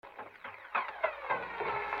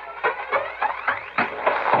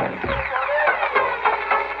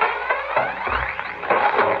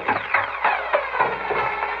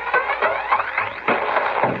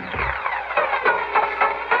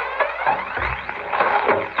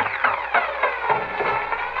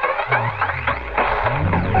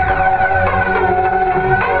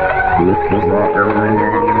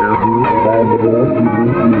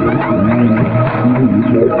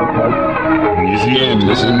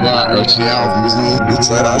Bizim var açıyordumuzun bir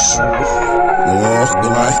taraş. Oh,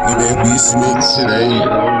 gleich gibi bir sminksirey.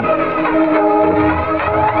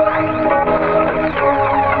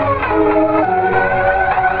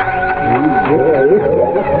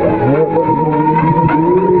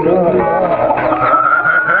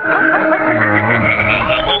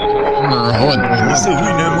 Nasıl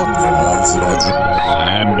yine mutlu sıracı?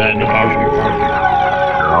 Ben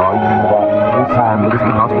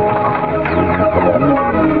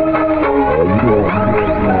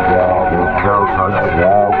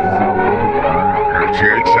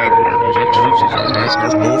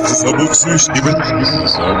Sabuk süş gibi.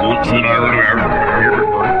 Sabuk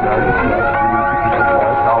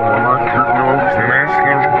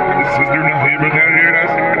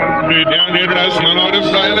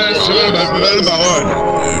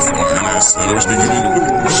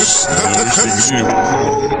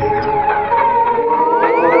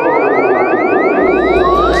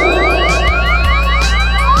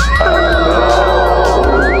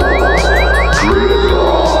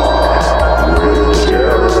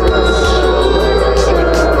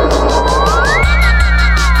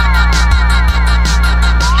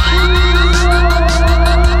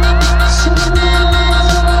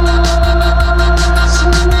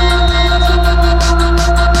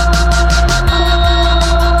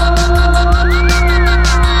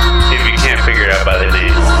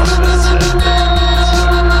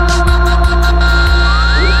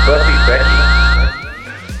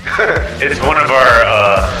It's one of our,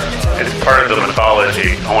 it's part of the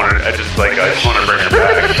mythology. I just want to bring her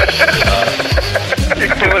back.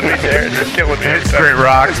 You're killing me, Darren. You're killing me. It's great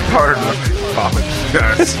rock. It's part of the mythology.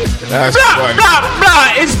 That's funny.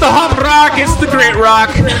 It's the hump rock. It's the great rock.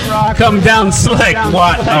 Come down slick.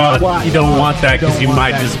 What? You don't want that because you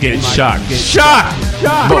might just get shocked. Shocked!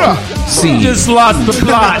 See. You just lost the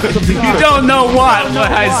plot. You don't know what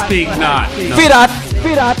I speak not.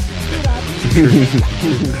 Firat.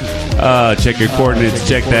 Check your coordinates,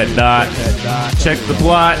 check that dot, check the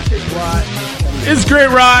plot. It's great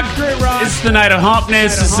rock. It's the night of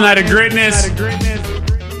humpness. It's the night of greatness.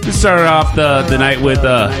 We started off the night with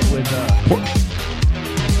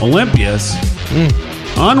Olympias,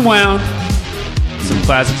 Unwound, some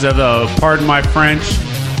classics of the Pardon My French.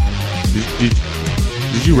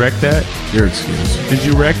 Did you wreck that? Your excuse. Did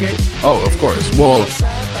you wreck it? Oh, of course. Well,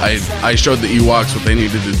 I showed the Ewoks what they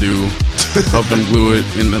needed to do. Help them glue it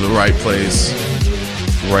into the right place.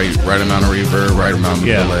 Right amount of reverb, right amount of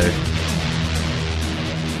delay.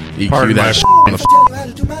 EQ that shit on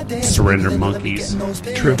the Surrender Monkeys.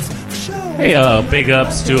 True. Hey, big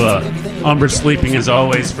ups to Umber Sleeping as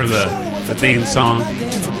always for the theme song.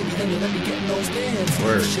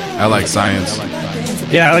 I like Science.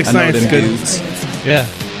 Yeah, I like Science. Good. Yeah.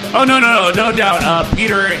 Oh, no doubt.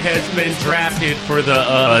 Peter has been drafted for the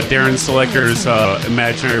Darren Selector's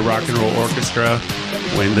Imaginary Rock and Roll Orchestra.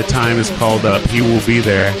 When the time is called up, he will be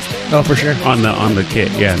there. Oh, for sure. On the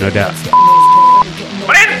kit, yeah, no doubt.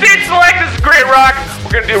 My name is D Select. This is Great Rock.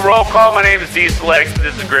 We're gonna do roll call. My name is D Select.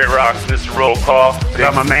 This is Great Rock. This is roll call.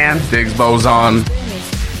 Got my man Diggs Boson.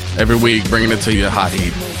 Every week, bringing it to you hot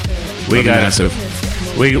heat. We got massive.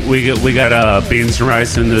 We got Beans and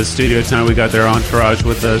Rice in the studio tonight. We got their entourage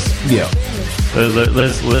with us. Yeah.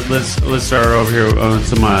 Let's start over here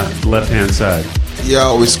to my left hand side.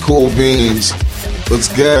 Yo, it's Cool Beans. What's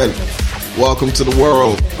good? Welcome to the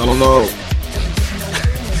world. I don't know.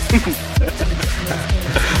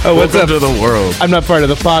 Oh, what's Welcome up to the world? I'm not part of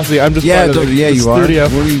the posse. I'm just part of the you studio. are.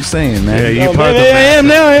 What are you saying, man? Yeah, you Oh, part of man,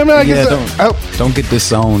 the I am now. Yeah, don't get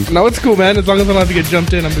disowned. No, it's cool, man. As long as I don't have to get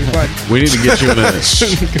jumped in, I'm gonna be fine. We need to get you in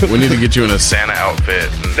a Santa outfit.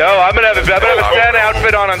 No, I'm gonna have a Santa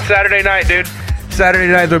outfit on Saturday night, dude. Saturday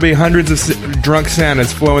night there'll be hundreds of drunk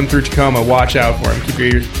Santas flowing through Tacoma. Watch out for them.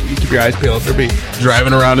 Keep your eyes peeled.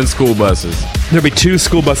 Driving around in school buses. There'll be 2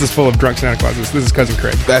 school buses full of drunk Santa Clauses. This is Cousin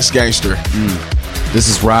Craig. That's gangster. This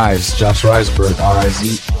is Rise, Josh Riseberg,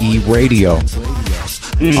 RIZE Radio.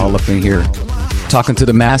 All up in here. Talking to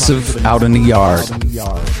the massive out in the yard.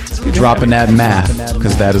 Dropping that math,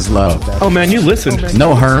 because that is love. Oh, man, you listened.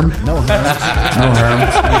 No Herm.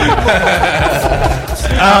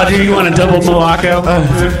 Oh, do you want a double Malaco?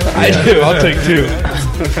 I do. I'll take 2.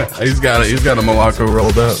 He's got a Malaco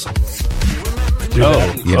rolled up.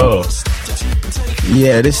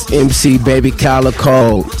 Yeah, this MC Baby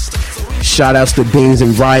Calico. Shout outs to Beans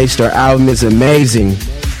and Rice. Their album is amazing.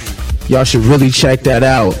 Y'all should really check that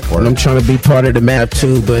out. And I'm trying to be part of the map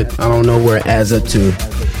too, but I don't know where it adds up to.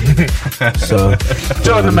 So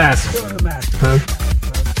Join the mass.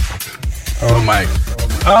 Oh, Mike.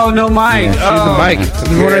 Oh, no, Mike. The mic. There's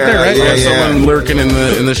one right there, right? Yeah. Someone lurking in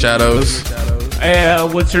the shadows. Hey,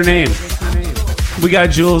 what's her name? We got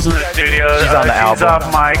Jules in the studio. She's on the album. She's off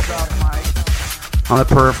mic. On the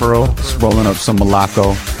peripheral. Just rolling up some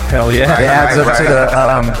Malaco. Hell yeah. It adds up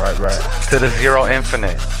to the Zero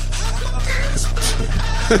Infinite.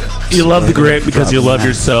 You love the grit because you love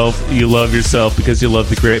yourself. You love yourself because you love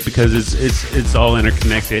the grit because it's all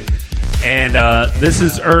interconnected. And this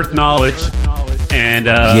is Earth Knowledge. And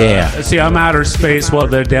see, I'm outer space while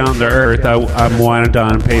they're down to Earth. I'm winding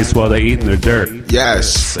down pace while they're eating their dirt.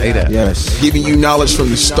 Yes. Say that. yes. Giving you knowledge from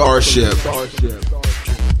the starship.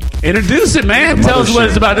 Introduce it, man. Tell us what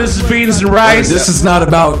it's about. This is Beans and Rice. This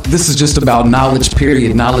is just about knowledge,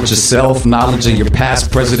 period. Knowledge of self, knowledge of your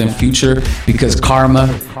past, present, and future, because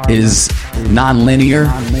karma is non-linear.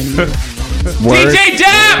 Word. DJ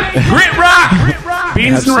Dab! Grit Rock!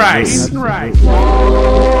 Beans and Rice.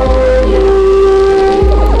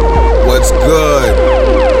 What's good?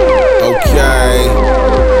 Okay.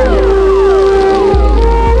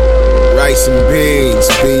 Rice and beans,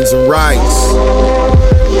 beans and rice.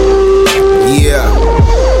 Yeah.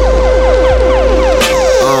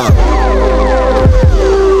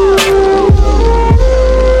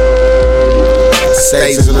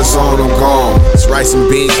 Stays in the zone, I'm gone. It's rice and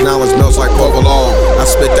beans, knowledge melts like provolone. I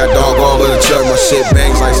spit that dog all in the chug, my shit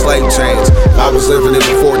bangs like slave chains. I was living in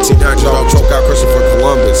the 1400s, I'll choke out Christopher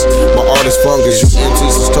Columbus. My art is fungus, you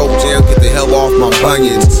MCs is dope jam, get the hell off my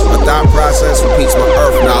bunions. My thought process repeats my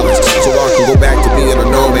earth knowledge, so I can go back to being a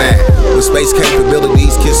nomad. With space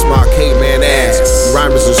capabilities, kiss my caveman ass. You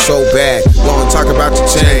rhymers are so bad, you only talk about your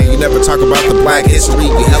chain. You never talk about the black history,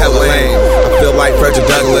 you hella lame. I feel like Frederick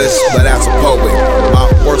Douglass, but as a poet. My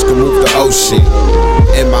words can move the ocean,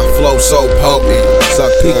 and my flow so potent. So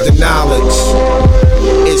peak the knowledge,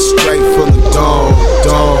 it's straight from the dome.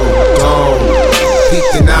 Peak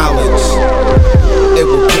the knowledge, it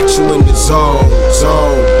will put you in the zone.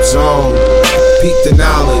 Peak the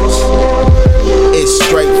knowledge, it's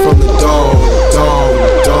straight from the dome.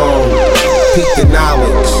 Peak the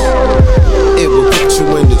knowledge, it will put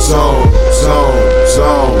you in the zone.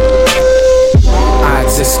 I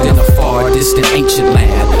exist in a far distant ancient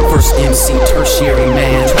land. First MC, tertiary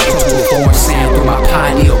man. Trapped into a foreign sand through my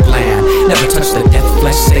pineal gland. Never touch the death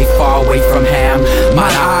flesh, stay far away from ham.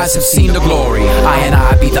 Mine eyes have seen the glory.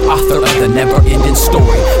 I be the author of the never-ending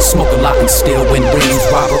story. Smoke a lot and still win rings,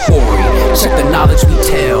 Robert Ory. Check the knowledge we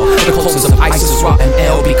tell. The clothes of ISIS, Ra and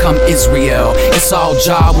L become Israel. It's all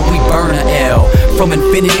Jah when we burn a L. From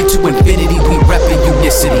infinity to infinity, we reppin'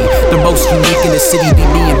 unicity. The most unique in the city be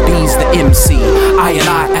me and Beans, the MC. I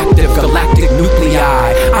active galactic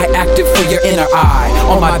nuclei. I active for your inner eye.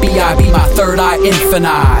 On my BIB, my third eye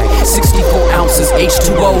infinite. 64 ounces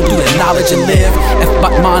H2O, do the knowledge and live. F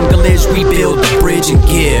but Mongolish, we build the bridge and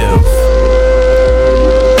give.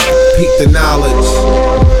 Peak the knowledge,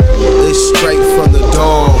 it's straight from the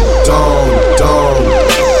dome.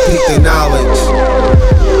 Peak the knowledge,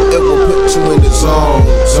 it will put you in the zone.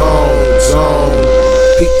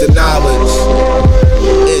 Peak the knowledge,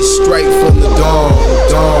 it's straight from the dome.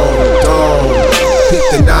 Peak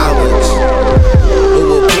the knowledge, it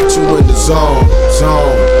will put you in the zone.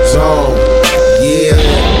 Yeah.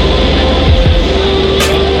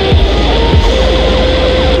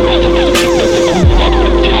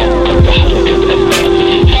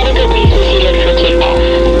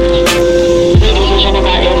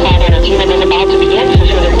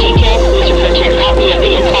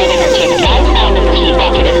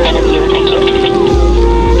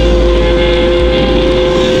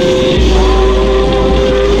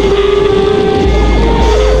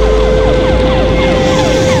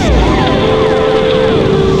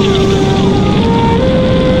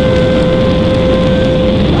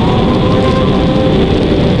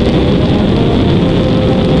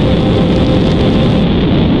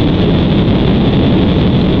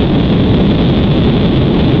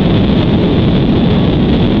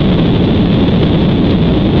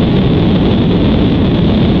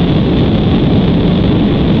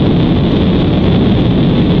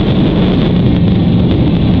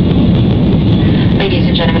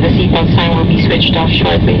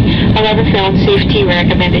 However, for own safety, we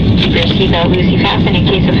recommend that you keep your seatbelt loosely fastened in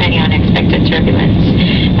case of any unexpected turbulence.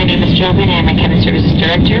 My name is Jobin, and I'm a Cabin Services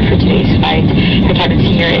Director for today's flight. Our cabin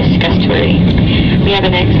senior is Gus Turi. We have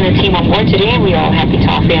an excellent team on board today, and we are all happy to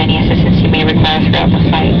offer you any assistance you may require throughout the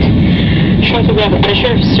flight. Shortly, we have the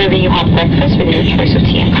pleasure of serving you hot breakfast with your choice of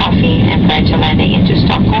tea and coffee, and prior to landing into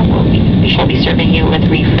Stockholm, we shall be serving you with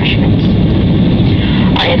refreshments.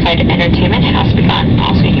 Our in-flight entertainment has begun.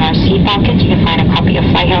 Also in your seat pocket, you can find a copy of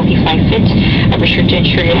Fly Healthy, Fly Fit, a brochure to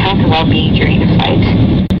ensure your health and well-being during the flight.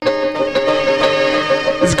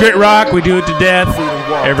 This is Grit Rock. We do it to death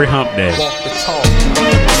every hump day.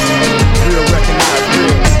 Real recognized,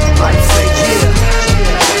 real life say yeah.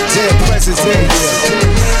 Dead presidents.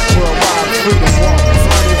 Worldwide freedom walk.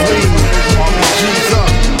 Funny read. All these G's up.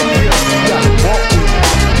 Yeah, you gotta walk with me.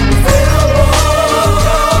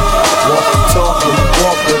 Walk and talk with me.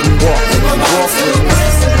 Walk with me. Walk with me. Walk with me.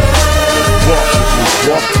 Walk with me.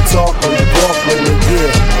 Walk and talk with me. Walk with me.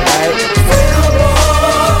 Yeah, right?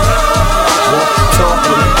 Walk and talk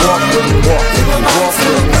with me. Walk with me. Walk with me. Walk with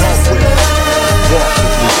me. Walk with me. Walk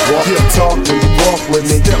with me. Walk and talk with me. Walk with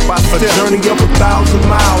me. Step by step. A journey of 1,000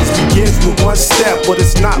 miles begins with one step. But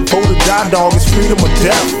it's not vote or die, dog. It's freedom or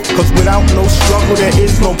death. Cause without no struggle, there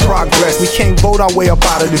is no progress. We can't vote our way up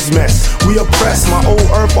out of this mess. We oppressed. My old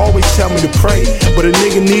earth always tell me to pray. But a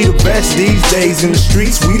nigga need a vest these days. In the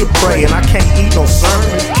streets, we to pray. And I can't eat no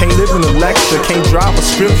sermon. Can't live in a lecture. Can't drive a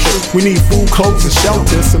scripture. We need food, clothes, and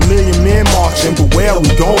shelter. It's a million men marching, but where are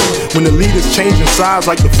we going? When the leaders changing sides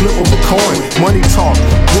like the flip of a coin. Money talk,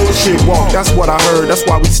 bullshit walk. That's what I heard. That's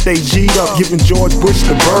why we stay G'd up, giving George Bush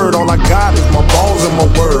the bird. All I got is my balls and my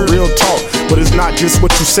word. Real talk. But it's not just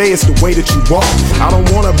what you say, it's the way that you walk. I don't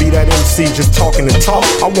wanna be that MC just talking the talk.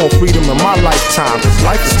 I want freedom in my lifetime, cause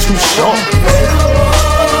life is too short.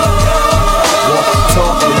 Walk and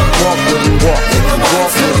talk with me, walk with me,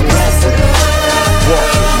 walk with me, walk with me,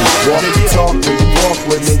 walk with me, walk and talk with me, walk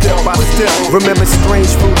with me, step by step. Remember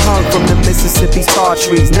strange fruit hung from the Mississippi tar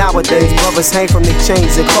trees. Nowadays, brothers hang from their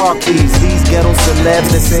chains and car keys. These ghetto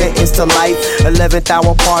celebs that sentenced to life. 11th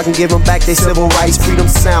hour pardon, give them back their civil rights. Freedom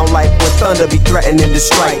sound like when thunder be threatening to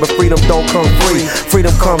strike. But freedom don't come free.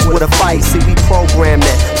 Freedom comes with a fight. See, we program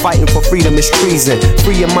that fighting for freedom is treason.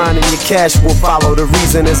 Free your mind and your cash will follow. The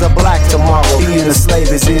reason is a black tomorrow. Being a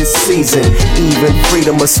slave is in season. Even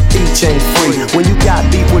freedom of speech ain't free. When you got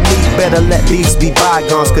beef with me, better let beefs be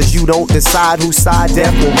bygones. Cause you don't decide whose side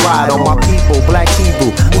death will ride. On my people, black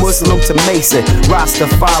Hebrew, Muslim to Mason,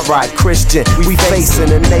 Rastafari, Christian. We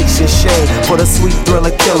facing a nation shame for the sweet thrill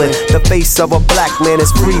of killing. The face of a black man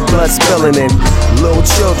is free blood spilling. And little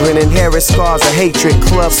children inherit scars of hatred.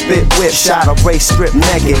 Club spit whip, shot a race strip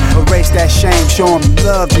naked. Erase that shame, show them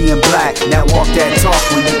love being black. Now walk that talk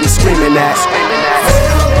when you be screaming that.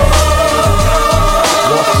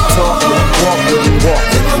 Walk and talk with me, walk with me, walk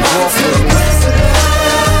with me, walk with me.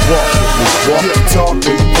 Walk with me, walk and talk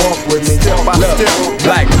with me, walk with me, step by step.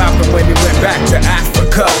 Black Malcolm when he went back to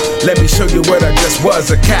Africa. Let me show you what I just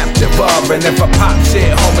was a captive of. And if I pop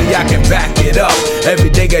shit, homie, I can back it up. Every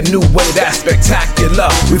day a new way, that's spectacular.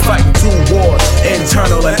 We fighting two wars,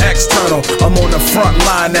 internal and external. I'm on the front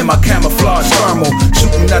line and my camouflage thermal.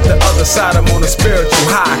 Shooting at the other side, I'm on a spiritual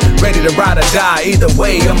high. Ready to ride or die, either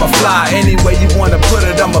way I'ma fly. Any way you wanna put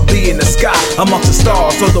it, I'ma be in the sky. Amongst the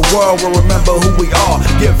stars, so the world will remember who we are.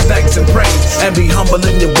 Give thanks and praise, and be humble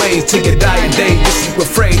in your ways. Till your dying day, if you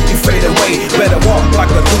afraid, you fade away. Better walk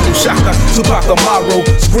like a Zulu Shaka, Tupac Amaru.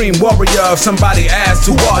 Scream warrior, if somebody asks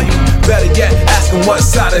who are you. Better yet, ask them what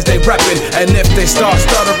side is they reppin'. And if they start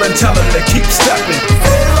stuttering, tell them to keep stepping.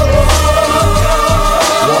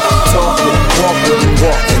 Walk and talk with me, walk with me,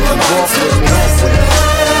 walk with me, walk with me, walk with me.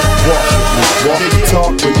 Walk with me, walk and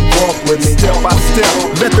talk with me, walk with me, step by step.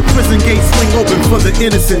 Let the prison gates swing open for the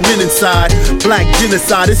innocent men inside. Black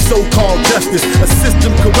genocide is so-called justice. A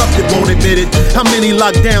system corrupted, won't admit it. How many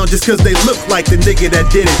locked down just cause they look like the nigga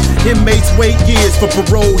that did it? Inmates wait years for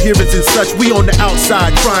parole hearings and such. We on the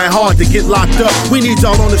outside trying hard to get locked up. We need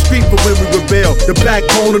y'all on the street for when we rebel. The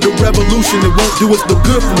backbone of the revolution that won't do us no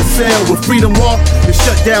good from the cell. With Freedom Walk and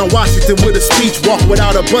shut down Washington with a speech. Walk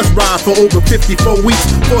without a bus ride for over 54 weeks.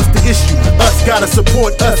 Forced to issue, us gotta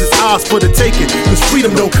support us. It's ours for the taking. Cause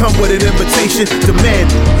freedom don't come with an invitation.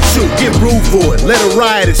 Demand it, shoot, get rude for it. Let her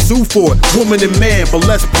riot and sue for it. Woman and man, but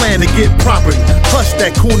let's plan to get property. Hush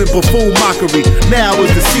that coon and buffoon mockery. Now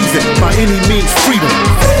is the season, by any means freedom.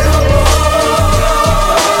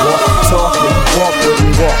 Walk and talk with me, walk with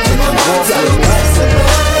me, walk with me, walk with me.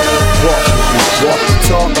 Walk with me, walk and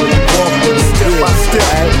talk with me, walk with me, step by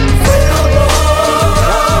step.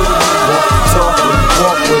 Walk and talk with me,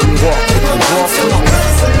 walk with me, walk with me, walk with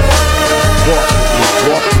me. Walk with me,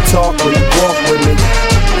 walk and talk with me, walk with me,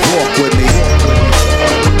 walk with me.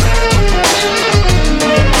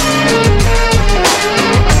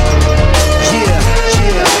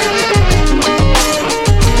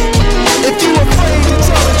 If you afraid to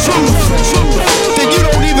tell the truth, then you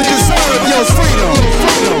don't even deserve your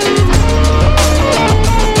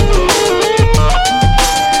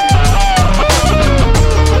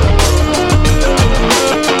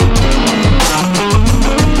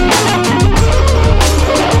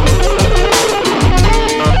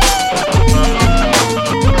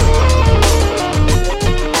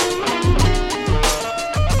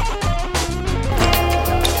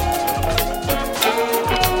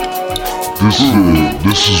This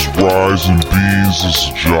is Rise and Beans. This is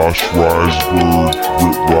Josh Riseberg,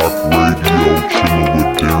 Grit Rock Radio, chilling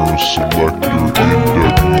with Darren Selector,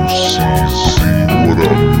 NWCZ. What a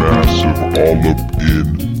massive all up in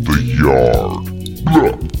the yard.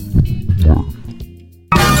 Blah.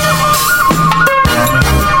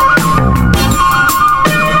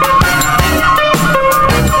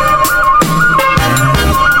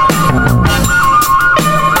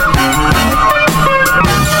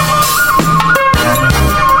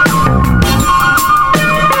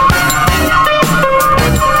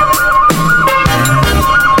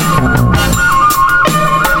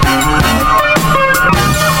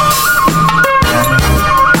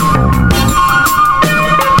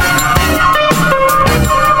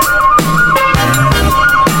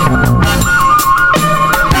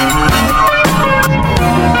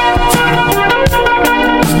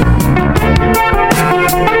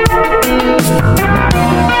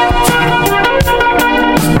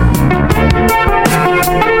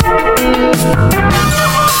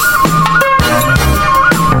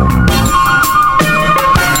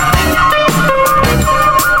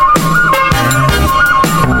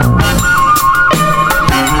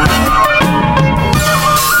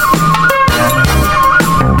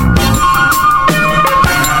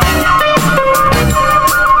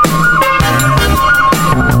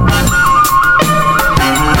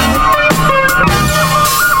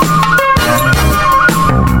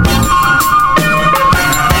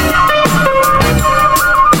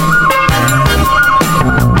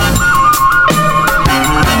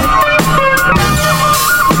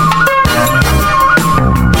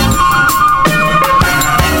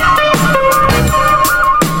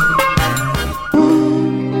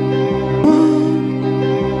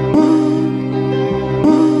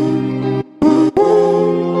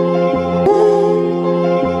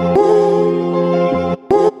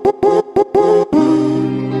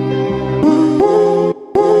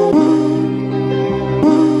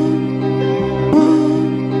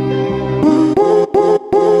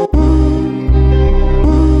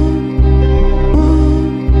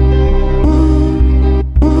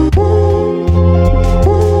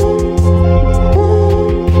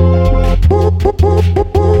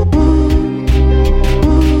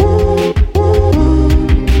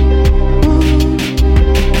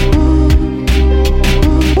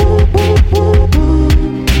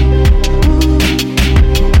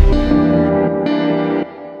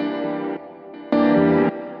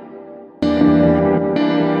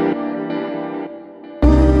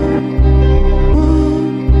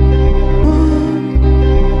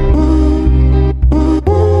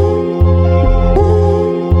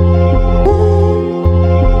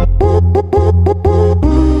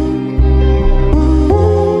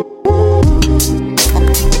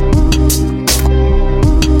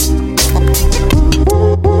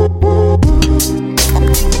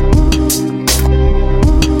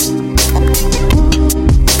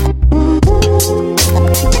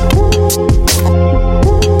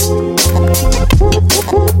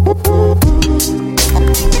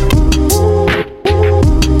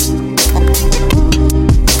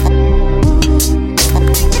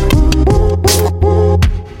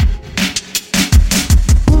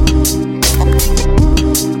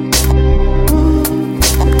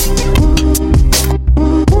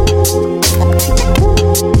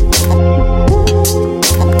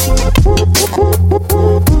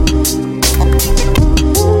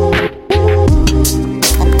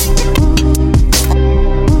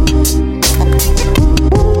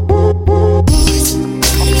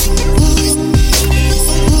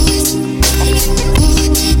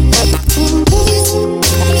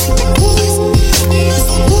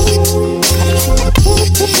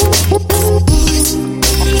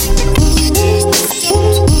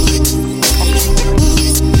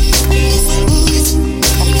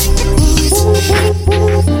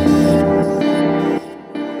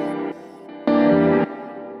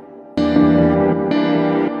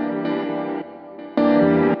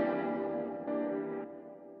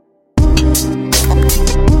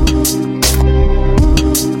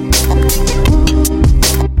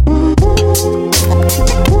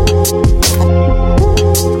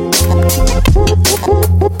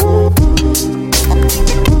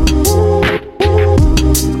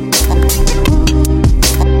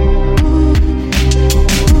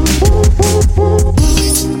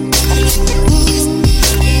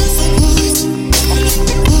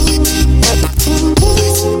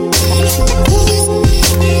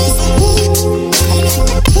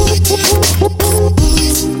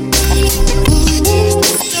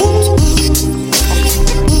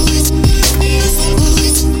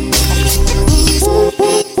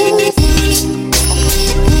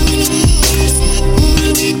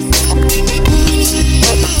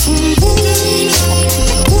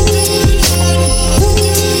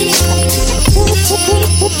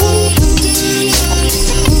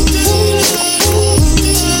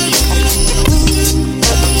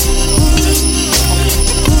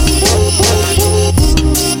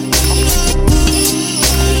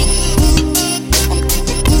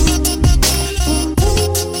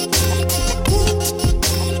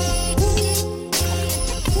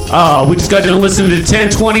 We just got done listening to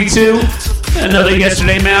 1022. Another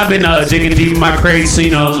yesterday, man. I've been digging deep in my crates,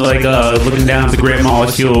 you know, like looking down at the great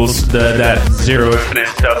molecules, that Zero Infinite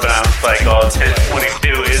stuff, and I was like,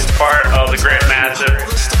 1022 is part of the Great Massive,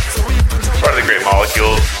 part of the Great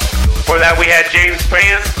Molecules. Before that, we had James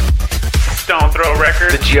Spann, Stone Throw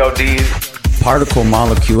Records. The G.O.D. Particle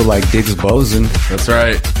molecule like Diggs boson. That's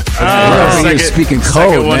right. You're speaking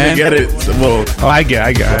code, man. Get it. Well, I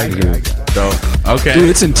get it. So, okay. Dude,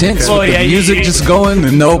 it's intense. Well, with the music just going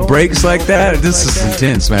and no breaks like that. This is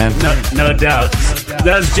intense, man. No doubt.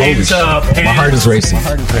 That's James Spann. My heart is racing.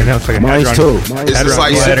 I know, it's like a Mine's hadron. too. It's just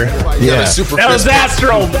like Yeah. super That was fist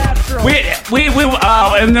Astro.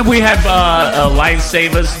 And then we had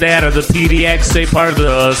Lifesavers, that are the PDX, they part of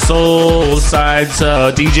the Soul Sides,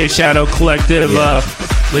 DJ Shadow Collective,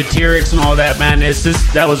 Lyrics and all that madness.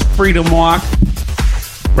 That was Freedom Walk.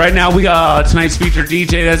 Right now we got tonight's featured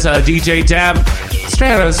DJ. That's DJ Dab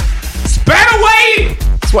Stratos. Span away!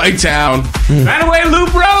 Swag Town. Span away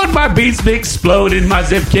Loop Road. My beats big explode in my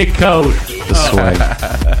zip kick code.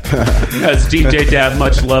 That's DJ Dab.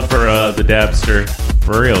 Much love for the Dabster.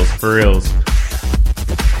 For reals.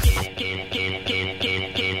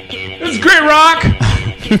 It's great rock.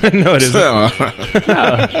 No, it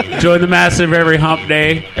isn't. Join the Massive every hump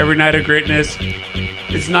day, every night of greatness.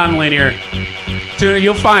 It's non-linear.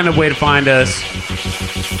 You'll find a way to find us.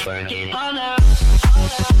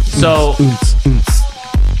 So,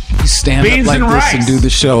 you stand beans up like and this rice. and do the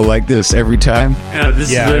show like this every time.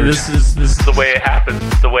 This is the way it happens.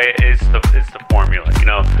 It's the way it's the formula. You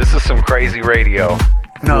know, This is some crazy radio.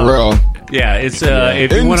 For real. yeah. It's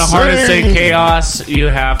if you want to hard to say chaos, you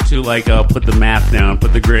have to put the math down,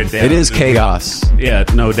 put the grid down. It is chaos. Yeah,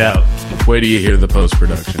 no doubt. Wait till you hear the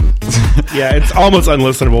post-production. Yeah, it's almost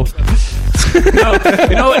unlistenable.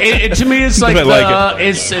 To me, it's like,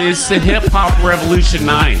 it's the hip hop Revolution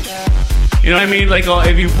 9. You know what I mean? Like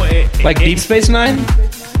if you play Deep Space Nine.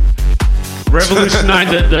 Revolution 9,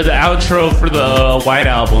 the outro for the White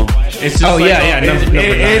Album. It's just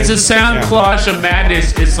it's a sound cloche of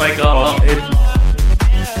madness. It's like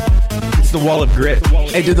It's the Wall of Grit.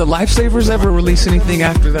 Hey, did the Lifesavers ever release anything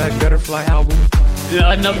after that Butterfly album?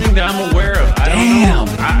 nothing that I'm aware of. I don't know.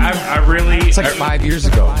 I really. It's like 5 years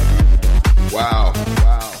ago. Wow.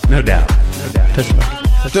 No doubt.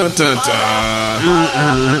 Dun, dun,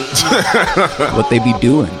 dun. What they be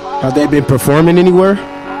doing? Have they been performing anywhere?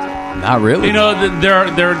 Not really. You know, they're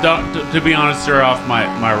to be honest, they're off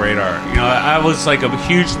my radar. You know, I was like a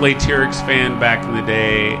huge Lyrics fan back in the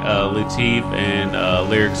day, Latif and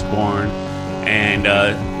Lyrics Born, and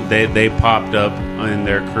they popped up in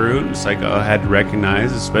their crew. It's like I had to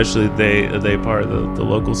recognize, especially they part of the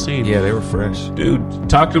local scene. Yeah, they were fresh. Dude,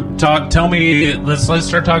 tell me. Let's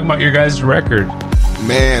start talking about your guys' record.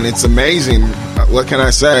 Man, it's amazing. What can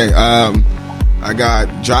I say? I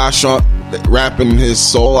got Josh on rapping his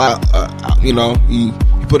soul out. He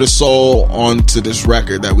put his soul onto this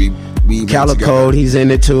record that we made Calico, together. he's in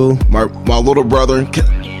it too. My little brother,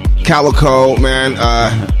 Calico, man,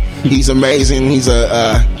 he's amazing. He's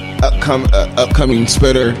a upcoming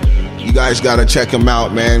spitter. You guys gotta check him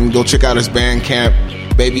out, man. Go check out his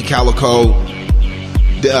Bandcamp, Baby Calico.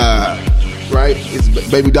 Right? It's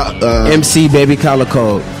Baby MC Baby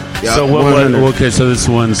Calico. Yeah, So so this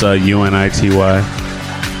one's UNITY.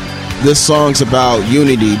 This song's about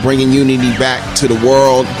unity, bringing unity back to the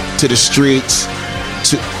world, to the streets,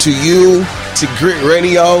 to you, to Grit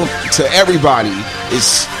Radio, to everybody.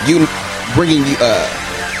 It's bringing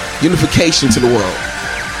unification to the world.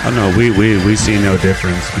 Oh no, we see no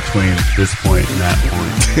difference between this point and that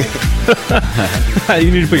point.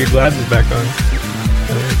 You need to put your glasses back on.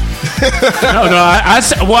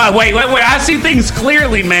 Wait, I see things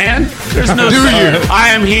clearly, man. There's no I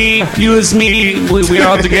am he, you is me, we are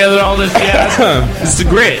all together, all this, it's the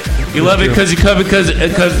grit. You love it because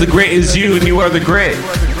the grit is you and you are the grit.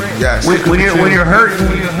 Yes. When you're hurt,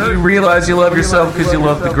 you realize you love yourself because you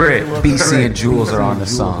love the grit. BC and Jules are on the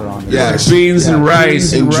song. Yes. Beans and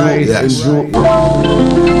rice. And Jules, yes.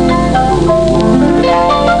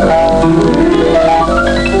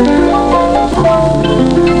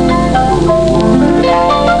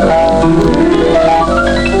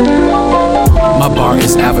 My bar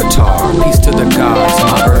is Avatar, peace to the gods,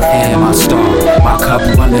 my earth and my star. My cup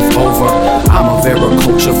runneth over, I'm a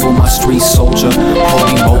Veraculture for my street soldier.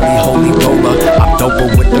 Holy moly, holy roller, I'm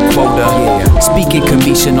doper with the quota. Speaking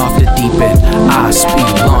commission off the deep end, I speak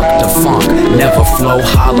lunk, the funk, never flow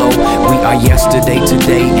hollow. We are yesterday,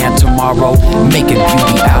 today, and tomorrow, making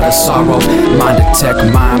beauty out of sorrow. Mind detect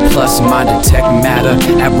mind plus mind detect matter.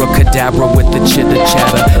 Abracadabra with the chitter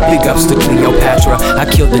chatter. Big ups to Cleopatra. I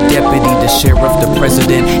killed the deputy, the sheriff, the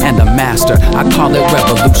president, and the master. I call it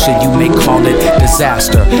revolution, you may call it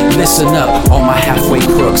disaster. Listen up, all my halfway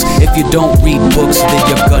crooks. If you don't read books, then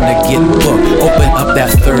you're gonna get booked. Open up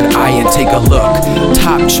that third eye and take a look.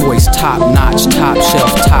 Top choice, top notch, top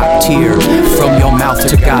shelf, top tier. From your mouth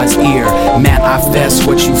to God's ear. Man, I fess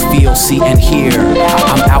what you feel, see, and hear.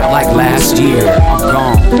 I'm out like last year. I'm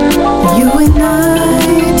gone. You and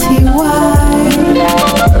I, T.Y.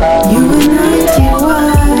 You and I,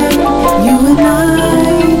 T.Y. You and I,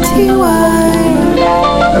 T.Y.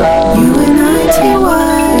 You and I, T.Y.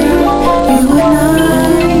 You and I,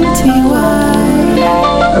 T.Y.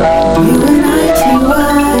 You and I,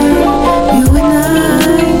 T.Y. You and I,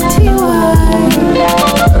 T.Y.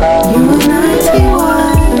 You and I, T.Y.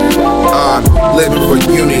 I'm living for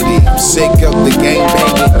unity. I'm sick of the gang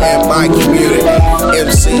banging in my community.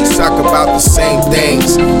 MCs talk about the same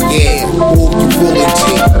things. Yeah, move you fooling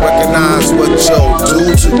G. Recognize what you'll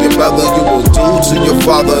do to your mother, you will do to your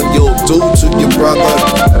father, you'll do to your brother.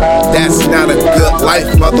 That's not a good life,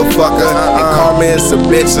 motherfucker. And karma is a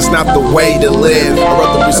bitch, that's not the way to live. I'd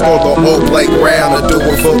rather restore the old playground and do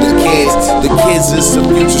it for the kids. The kids is the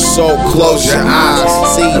future, so close your eyes.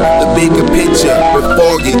 See the bigger picture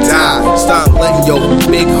before you die. Stop letting your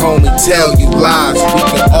big homie tell you lies. We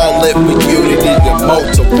can all live with unity and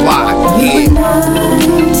multiply. Yeah.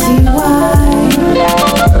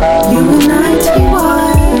 You and I, T.Y.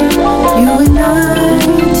 You and I,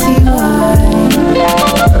 T.Y.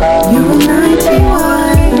 You and I, T.Y.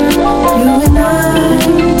 You and I,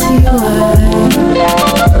 T.Y.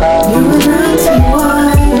 You and I, T.Y.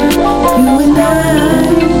 You and I,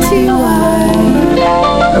 T.Y.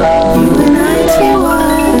 You and I, T.Y.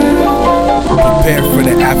 Prepare for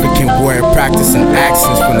the African war and practicing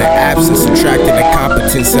accents from the absence, subtracting the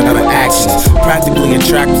competence of the actions. Practically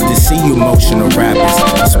attracted to see you emotional rappers.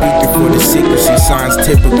 Speaking for the secrecy signs,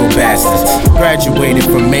 typical bastards. Graduated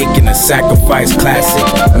from making a sacrifice classic.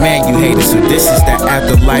 Man, you hated, so this is that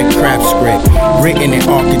afterlife crap script. Written in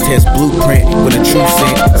architect's blueprint with a true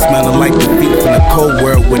scent. Smelling like the feet from the cold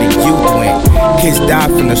world where the youth went. Kids die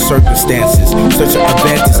from the circumstances. Such an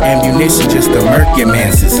event is ammunition just to murk your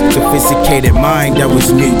manses. Sophisticated mind that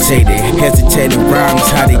was mutated. Hesitated rhymes,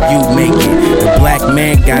 how did you make it? The black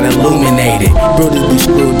man got illuminated. Brutally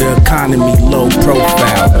screwed the economy low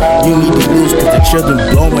profile. You need to lose cause the children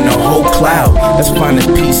blowing a whole cloud. Let's find a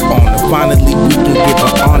peace on it. Finally we can give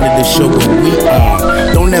an honor to show what we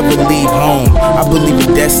on. Don't ever leave home. I believe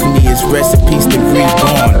in destiny is recipes to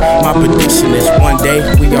reborn. My prediction is one day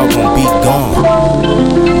we all gonna be gone.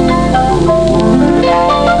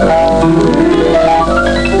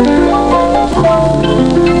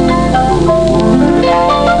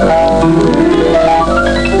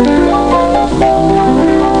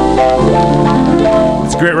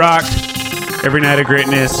 It's Grit Rock. Every night of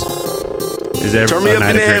greatness is every Turn me up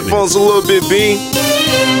in the headphones a little bit, B.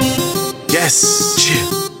 Yes.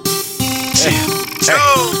 Chill.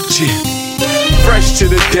 Fresh to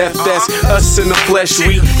the death, that's us in the flesh.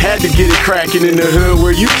 We had to get it cracking in the hood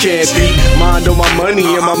where you can't be. Mind on my money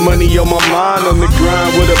and my money on my mind. On the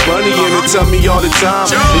grind with a bunny and it tell me all the time.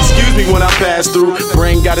 Excuse me when I pass through,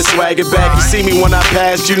 brain gotta swag it back. You see me when I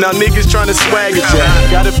passed you, now niggas trying to swag it jack.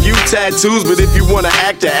 Got a few tattoos, but if you wanna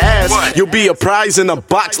act the ass, you'll be a prize in a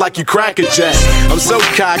box like you crack a jack. I'm so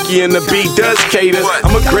cocky and the beat does cater.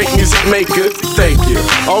 I'm a great music maker, thank you.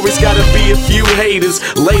 Always gotta be a few haters,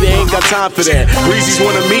 later ain't got time for that. Breezy's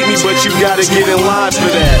wanna meet me, but you gotta get in line for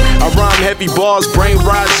that. I rhyme heavy bars, brain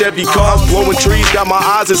ride Chevy cars, blowing trees, got my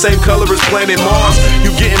eyes the same color as planet Mars. You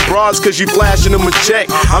getting bras cause you flashing them a check.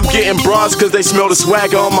 I'm getting bras cause they smell the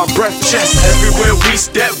swagger on my breath chest. Everywhere we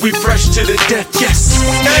step, we fresh to the death, yes.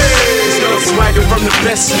 Hey. Smell the swagger from the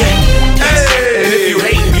best yet. Hey. And if you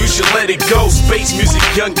hating, you should let it go. Space music,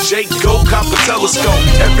 young Jake, go cop a telescope.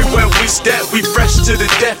 Everywhere we step, we fresh to the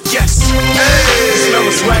death, yes. Hey. Smell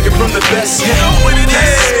the swagger from the best yet.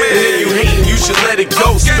 And if you hating, you should let it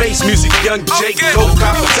go. Space music, young Jake, go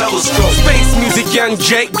cop a telescope. Space music, young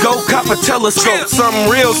Jake, go cop a telescope. Something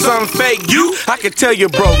real, something fake. You, I can tell you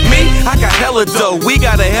broke. Me, I got hella dough. We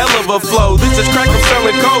got a hell of a flow. This is crack, I'm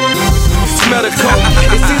selling coke. Smell the coke.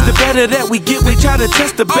 It seems the better that we get, we try to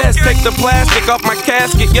test the best. Take the plastic off my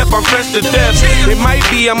casket, yep, I'm fresh to death. It might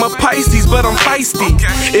be I'm a Pisces, but I'm feisty.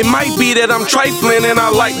 It might be that I'm trifling and I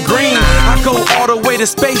like green. I go all the way to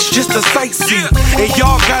space just to sightsee. And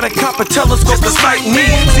y'all got a cop a telescope to sight me.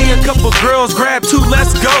 See a couple girls, grab two,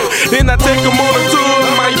 let's go. Then I take them on a tour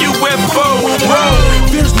in my UFO. Whoa,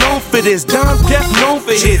 there's no for this. Dom Def known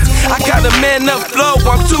for hits. I got a man up flow,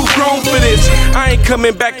 I'm too grown for this. I ain't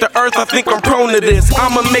coming back to earth, I think I'm prone to this.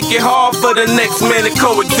 I'ma make it hard for the next man to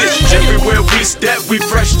coexist. Everywhere we step, we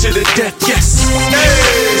fresh to the death, yes.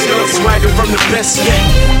 Still swagger from the best yet.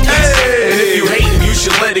 And if you hate, you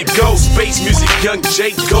should let it go. Space music, young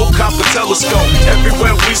Jake, go cop a telescope.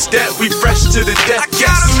 Everywhere we step, we fresh to the death,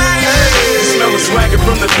 yes. Smell the swagger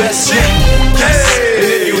from the best yet. And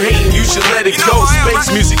if you hate, you should let it go.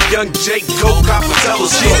 Space music, young Jake, go cop a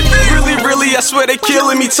telescope. Really, I swear they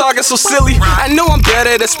killing me, talking so silly. I know I'm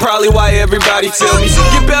better, that's probably why everybody tell me.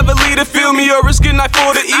 Get Beverly to feel me, or it's good night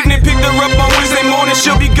for the evening. Picked her up on Wednesday morning,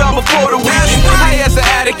 she'll be gone before the weekend. High as an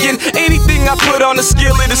addict, and anything I put on the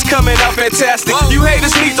skillet is coming out fantastic. You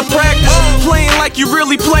haters need to practice playing like you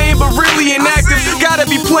really playing, but really inactive. Gotta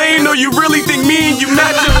be playing, or you really think me and you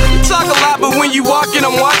match up. You talk a lot, but when you walking,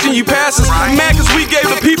 I'm watching you pass us. Mad cause we gave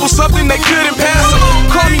the people something they couldn't pass up.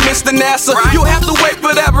 Call me Mr. NASA, you'll have to wait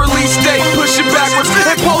for that release date. Push it backwards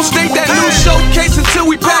and post date that new showcase until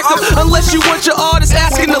we pack up. Unless you want your artist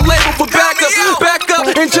asking the label for backup. Back up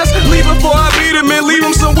and just leave him before I beat him and leave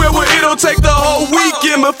him somewhere where it'll take the whole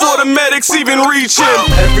weekend before the medics even reach him.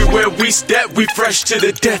 Everywhere we step, we fresh to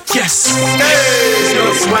the death, yes.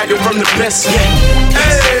 Still swagger from the best yet.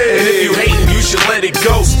 And if you hate, you should let it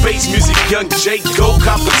go. Space music, young Jake, go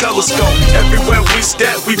cop a telescope. Everywhere we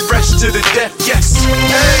step, we fresh to the death, yes.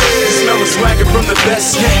 Smell the swagger from the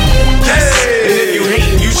best yet. And if you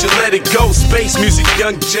hate, you should let it go. Space music,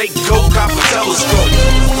 young Jake, go cop a telescope.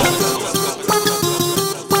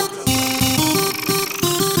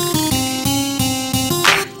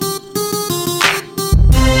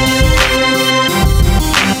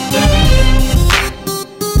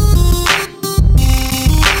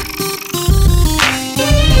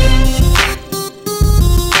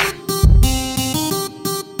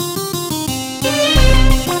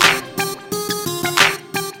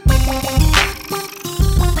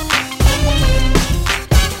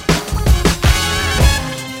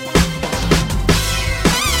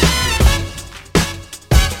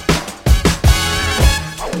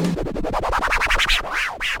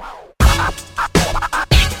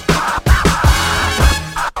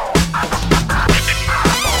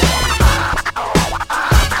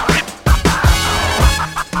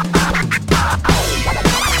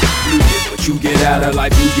 Out of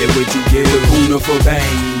life, you get what you give. Una for bang,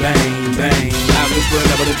 bang, bang.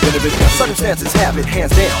 Circumstances have it,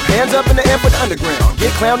 hands down. Hands up in the air for the underground.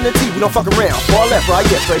 Get clowned in the T, we don't fuck around. Far left, right,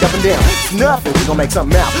 yeah, straight up and down. It's nothing, we gon' make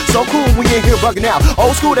something out. So cool, we in here bugging out.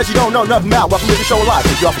 Old school that you don't know nothing about. Welcome to the show live,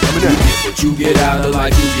 thank y'all for coming in. You get what you get out of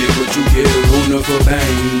life, you get what you give. Una for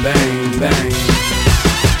bang, bang, bang.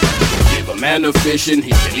 A man of fishing, he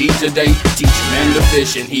can eat today. Teach a man to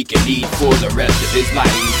fishing, he can eat for the rest of his life.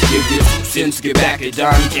 Give this 2 cents, get back a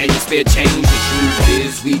dime. Can you spare change? The truth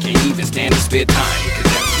is, we can't even stand to spare time.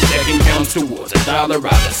 Cause every second counts towards $1 out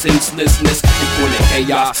of senselessness and point of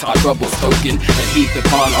chaos. Our trouble's spoken and heaped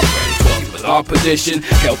upon our friends. Talking with our position,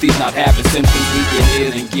 healthy's not having symptoms. We get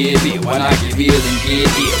ill and get healed. Why not get healed and get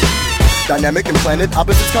healed? Dynamic and planet,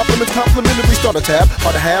 opposites complements, complementary start a tab.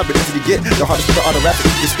 Hard to have, but easy to get. The hardest to the art of rap, easy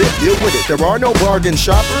to spit, deal with it. There are no bargain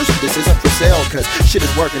shoppers, this isn't for sale. Cause shit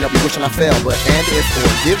is working, I'll be wishing I fail. But and if or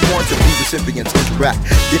give more to be recipients, interact.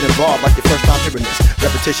 Get involved like your first time hearing this.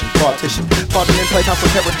 Repetition, partition. Pardon and playtime for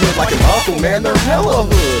parenthood like an uncle, man, they're hella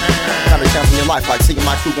hood. Kind of chance in your life, like seeing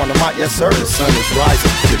my crew on the mic, yes sir, the sun is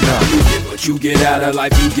rising. Good night. You get what you get out of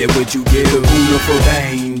life, you get what you give. Una for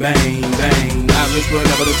bang, bang, bang.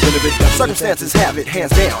 Circumstances have it,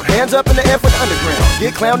 hands down. Hands up in the air for the underground.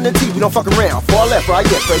 Get clowned in the T, we don't fuck around. Far left, right,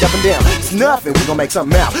 yeah, straight up and down. It's nothing, we gon' make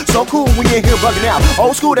something out. So cool, we in here bugging out.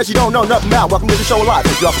 Old school that you don't know nothing about. Welcome to the show live,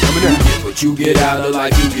 thank y'all for coming in. You get what you get out of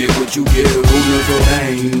life, you get what you give. Una for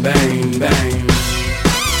bang, bang, bang.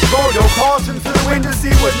 Throw your caution to the wind to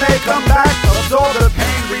see what may come back. Absorb the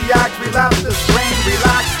pain, react, relapse the strain,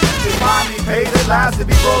 relax. They finally paid at last to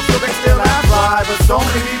be broke, so they still have fly. But so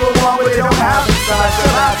many people want what they don't have inside, so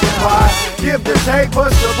that's why. Give the take,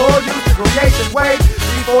 push the board, use the creation, wait.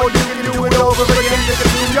 Before you can do it over again to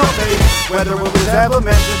consume your fate. Whether it was ever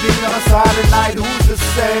meant to be on a silent night, who's to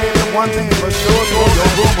say? The one thing for sure, throw your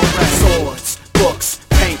boomerang. Swords, books,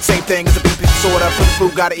 paint, same thing as a beat piece sword up. Put the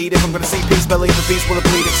food, gotta eat it. I'm gonna see peace, believe the beast will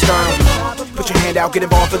bleed external. Put your hand out, get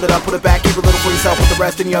involved, fill it up, put it back, keep a little for yourself with the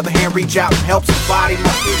rest in the other hand. Reach out and help somebody.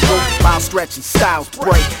 My people Miles stretch and styles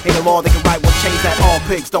break. Ain't a law they can write, won't change that all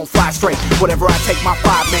pigs don't fly straight. Whatever I take my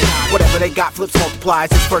 5 men, whatever they got flips multiplies.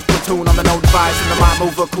 This first platoon on the no device, and the mind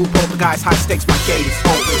mover, cool guys, high stakes, my gate is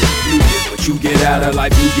open. You get what you get out of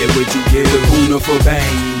life, you get what you give. Una for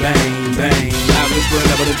bang, bang, bang.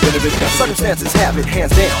 Circumstances have it,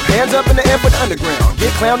 hands down. Hands up in the air for the underground.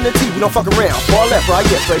 Get clowned in the T, we don't fuck around. Far left, right,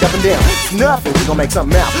 yeah, straight up and down. It's nothing, we gon' make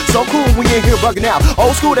something out. So cool, we in here bugging out.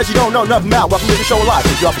 Old school that you don't know nothing about. Welcome to the show live,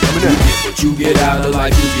 thank y'all for coming in. You get what you get out of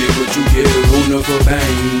life, you get what you give. Una for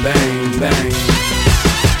bang, bang, bang.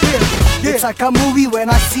 It's like a movie when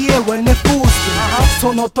I see it when it falls through.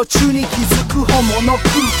 その途中に気づく本物空気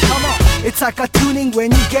It's like a tuning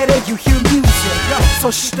when you get it, you hear music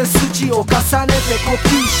そして筋を重ねて呼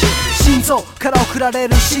吸し心臓から送られ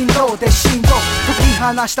る振動で振動解き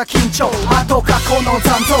放した緊張あと過去の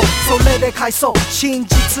残像それで回想真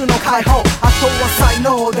実の解放あとは才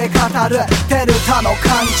能で語るデルタの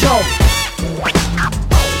感情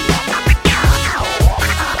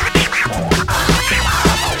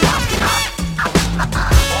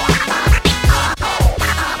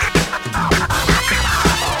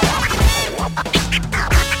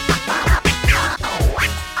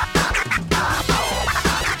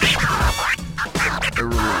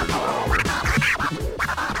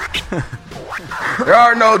There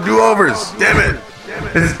are no do-overs. Damn it.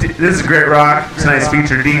 This is Great Rock. Tonight's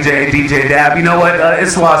featured DJ Dab. You know what?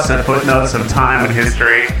 It's lost in footnotes of time and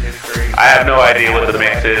history. I have no idea what the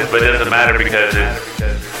mix is, but it doesn't matter because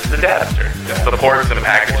it's the Dabster. It's the ports and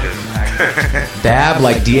packages. Dab,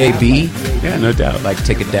 like D-A-B? Yeah, no doubt. Like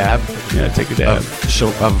take a dab? Yeah, take a dab.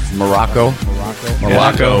 Of Morocco?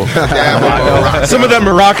 Morocco. Some of them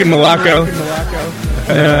Moroccan Morocco.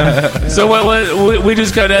 So what we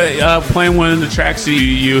just got playing one of the tracks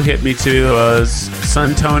you hit me to was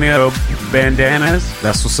Santonio Bandanas.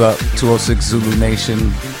 That's what's up. 206 Zulu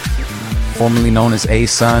Nation, formerly known as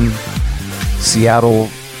A-Sun, Seattle,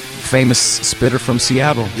 famous spitter from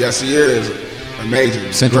Seattle. Yes, he is.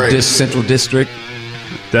 Amazing. Central District.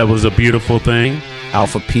 That was a beautiful thing.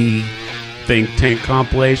 Alpha P. Think Tank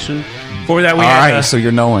compilation. Before that we All had right, so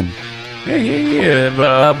you're knowing. Yeah.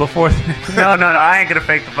 But before, no, I ain't gonna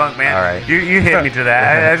fake the funk, man. All right, you hit me to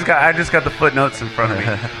that. I just got the footnotes in front of me.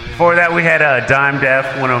 Before that, we had Dime Def,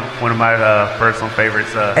 one of my personal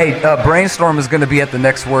favorites. Hey, Brainstorm is going to be at the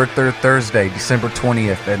Next Word Thursday, December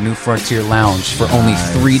 20th at New Frontier Lounge for only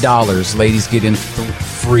 $3. Ladies get in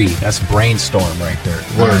free. That's Brainstorm right there.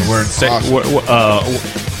 We're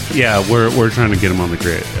trying to get him on the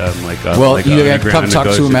grid. You got to come talk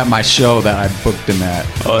to him at my show that I booked him at.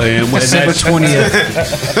 December 20th.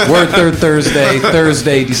 Word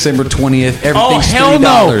Thursday, December 20th. Everything's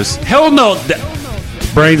 $3. Hell no.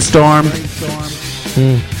 Brainstorm.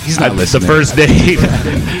 He's not listening. The first date.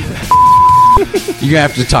 You're going to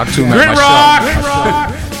have to talk to him Grit at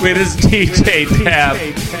my show. With his DJ Tab.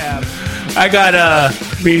 I got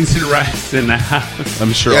beans and rice in the house.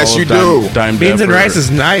 I'm sure. Yes, you do. Dime beans and rice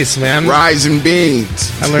is nice, man. Rice and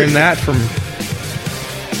beans. I learned that from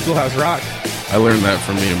Schoolhouse Rock. I learned that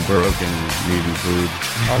from me and Brooke and needing food.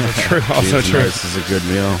 Also true. Rice is a good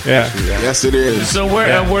meal. Yeah. Yes, it is. So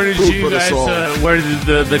where did you guys? Where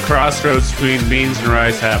did the crossroads between beans and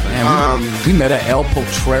rice happen? Man, we met at El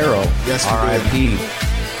Potrero. Yes, R.I.P.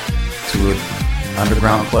 to an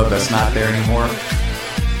underground club that's not there anymore.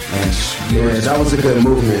 And that was a good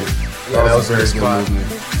movement. Yeah, that was a very good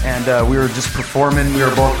movement. And we were just performing. We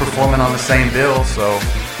were both performing on the same bill, so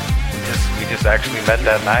we just actually met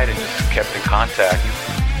that night and just kept in contact.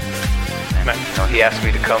 And he asked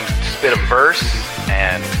me to come spit a verse,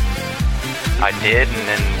 and I did. And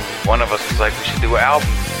then one of us was like, "We should do an album."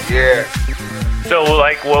 Yeah. So,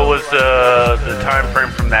 what was the time frame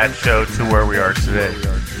from that show to where we are today?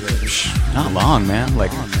 Not long, man.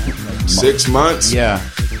 6 months. Yeah.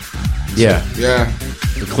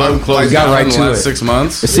 The club closed. We got right to it. 6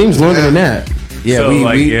 months. It seems longer than that. Yeah, So,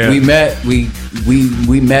 we met. We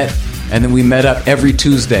met, and then we met up every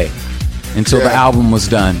Tuesday until the album was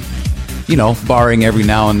done. You know, barring every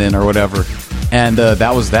now and then or whatever. And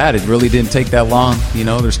that was that. It really didn't take that long. You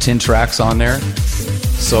know, there's 10 tracks on there.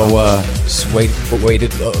 So just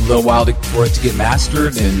waited a little while for it to get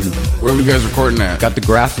mastered. And where were you guys recording at? Got the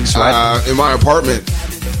graphics right. In my apartment.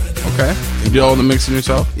 Okay. You did all the mixing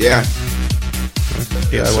yourself? Yeah.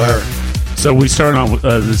 Yes, sir. So we start on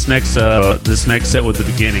this next set with the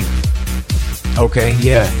beginning. Okay,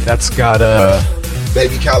 yeah, that's got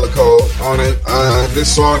Baby Calico on it.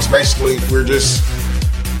 This song's basically we're just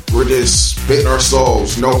spitting our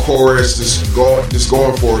souls. No chorus, just going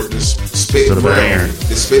for it. Just spitting real.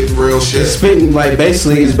 Just spitting real shit. It's spitting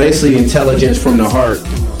it's basically intelligence from the heart.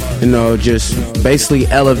 You know, just basically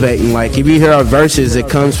elevating. Like if you hear our verses, it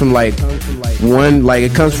comes from like one, like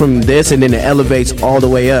it comes from this and then it elevates all the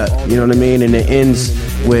way up. You know what I mean? And it ends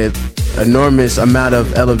with enormous amount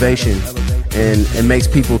of elevation, and it makes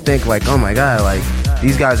people think like, oh my God, like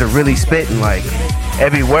these guys are really spitting. Like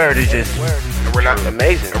every word is just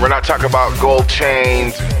amazing. And we're not talking about gold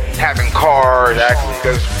chains, having cars,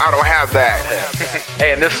 because I don't have that.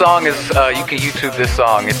 Hey, and this song is, you can YouTube this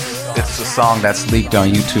song. It's a song that's leaked on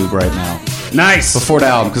YouTube right now. Nice. Before the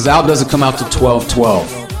album, because the album doesn't come out till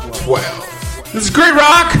 12/12. 12. This is Great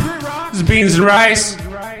Rock. This is Beans and Rice.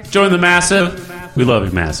 Join the Massive. We love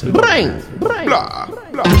you, Massive. Blah, blah.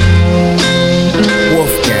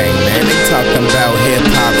 Wolfgang, man, they talking about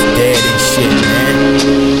hip-hop's dead and shit, man.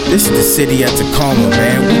 This is the city of Tacoma,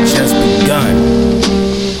 man, we just begun.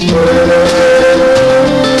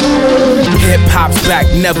 Hip-hop's back,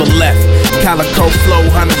 never left. Calico flow,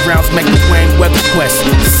 100 rounds, make the Wayne Weather Quest.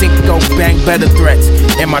 Cinco bang, better threats.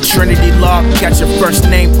 And my Trinity log got your first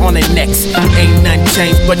name on their necks. Ain't nothing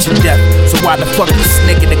changed but your death. So why the fuck the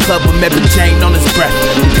snake in the club with Mary Jane on his breath?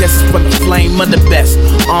 Because it's from the flame of the best.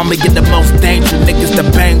 Army get the most dangerous niggas to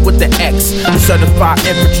bang with the X. Certified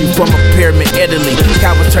infantry from a pyramid, Italy.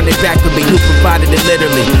 Cowards turn their back to me, who provided it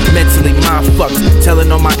literally. Mentally mind fucked, telling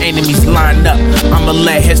all my enemies line up. I'ma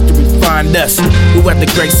let history find us. Who have the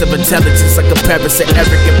grace of intelligence like a Paris and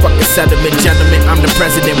Eric and fucking settlement. Gentlemen, I'm the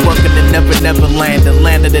president working in Never Land. The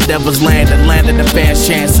land of the devil's land, the land of the fans'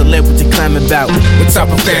 chance to live what you claiming about. What type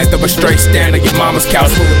of fans that were straight stand on your mama's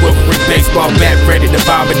couch with a Wolverine baseball bat ready to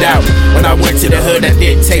bomb it out? When I went to the hood, I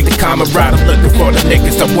didn't take the common route. I'm looking for the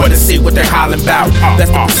niggas that wanna see what they're hollering about. That's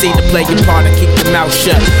the proceed to play your part and keep your mouth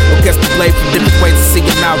shut. Or guess the blade from different ways to see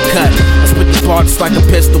your mouth cut. I spit the part just like a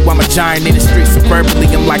pistol. I'm a giant in the streets, so verbally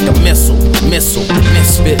I'm like a missile.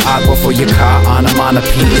 Spit aqua for your car,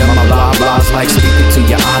 onomatopoeia. My blah blah's like speaking to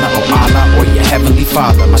your honor or Allah or your heavenly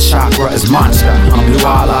father. My chakra is monster. I'm Blue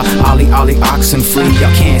Allah, Ali, oxen free.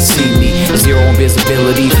 Y'all can't see me. Zero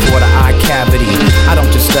invisibility for the eye cavity. I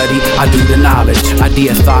don't just study, I do the knowledge.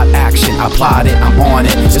 Idea, thought, action. I applied it, I'm on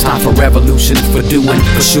it. It's time for revolution, for doing,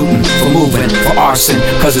 for shooting, for moving, for arson.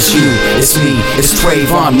 Cause it's you, it's me, it's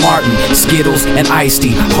Trayvon Martin, Skittles and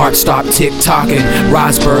Ice-T. Heart stop tick-tocking.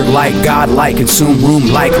 Riseberg like godlike, consume room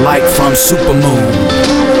like light from supermoon.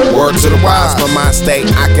 Word to the wise, my mind state,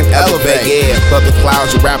 I can elevate. Yeah, but the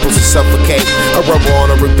clouds, your rappers will suffocate. I rubber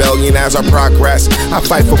on a rebellion as I progress. I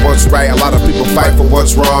fight for what's right, a lot of people fight for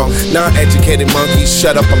what's wrong. Non-educated monkeys,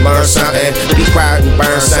 shut up and learn something. Be quiet and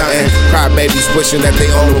burn something. Cry babies wishing that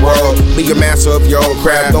they own the world. Be a master of your own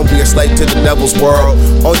craft, don't be a slave to the devil's world.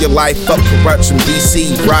 All your life, fuck corruption.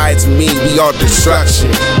 BC, rides me, we are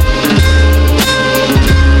destruction.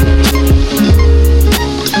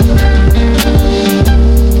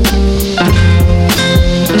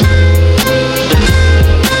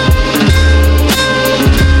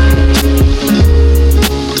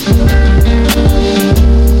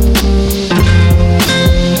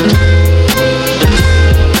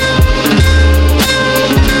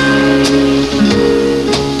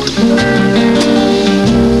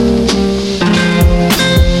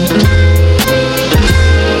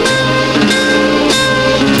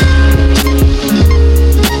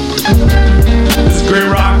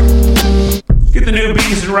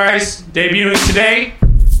 Rice debuting today.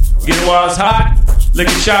 Get it while it's hot. Lick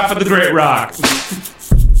a shot for the Great Rock.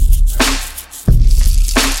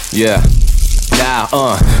 Yeah.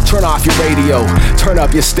 Now, turn off your radio, turn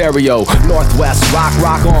up your stereo. Northwest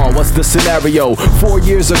rock on, what's the scenario? 4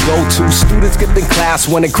 years ago, 2 students skipped in class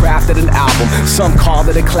when they crafted an album. Some called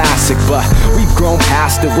it a classic, but we've grown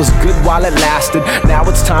past it. Was good while it lasted. Now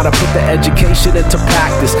it's time to put the education into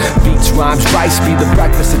practice. Beats, rhymes, rice, be the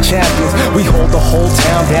breakfast of champions. We hold the whole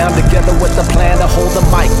town down together with the plan to hold the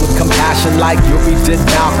mic with compassion like Yuri did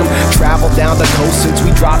Malcolm. Traveled down the coast since we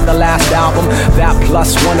dropped the last album. That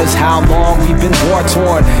 +1 is how long we've been war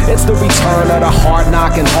torn. It's the return of the hard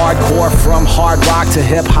knocking hardcore. From hard rock to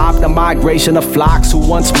hip hop, the migration of flocks who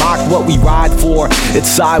once mocked what we ride for. It's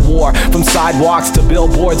side war, from sidewalks to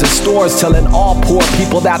billboards and stores, telling all poor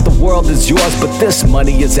people that the world is yours, but this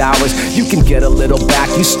money is ours. You can get a little back,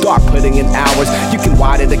 you start putting in hours. You can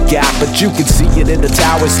widen the gap, but you can see it in the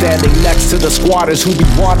towers, standing next to the squatters who be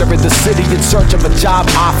wandering the city in search of a job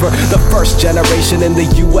offer. The first generation in the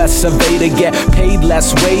U.S. survey to get paid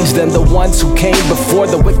less wage than the ones who came before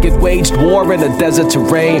the wicked waged war in the desert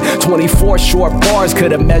terrain. 24 short bars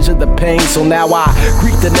could have measured the pain. So now I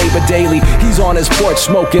greet the neighbor daily. He's on his porch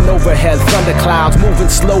smoking overhead, thunderclouds moving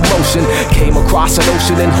slow motion. Came across an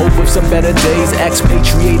ocean in hope of some better days.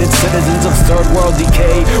 Expatriated citizens of third world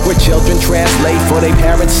decay, where children translate for their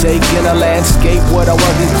parents' sake in a landscape where the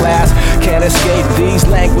working class can't escape. These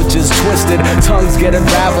languages twisted, tongues get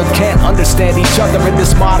unraveled, can't understand each other in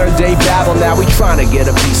this modern day babble. Now we trying to get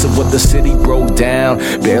a piece of what the city broke down.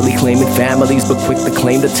 Barely claiming families, but quick to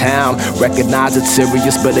claim the town. Recognize it's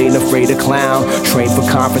serious, but ain't afraid to clown. Trained for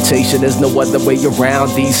confrontation, there's no other way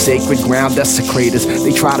around. These sacred ground desecrators,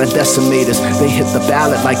 they try to decimate us. They hit the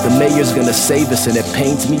ballot like the mayor's gonna save us. And it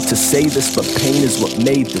pains me to say this, but pain is what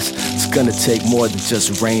made this. It's gonna take more than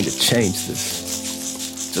just rain to change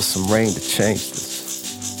this. Just some rain to change this.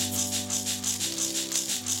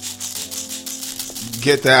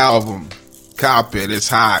 Get the album. Cop it. It's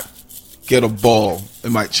hot. Get a ball.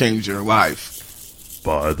 It might change your life.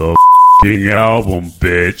 Buy the album,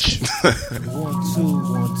 bitch. 1, 2,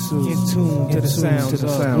 1, 2. In tune to the sounds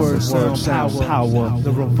of word sound power.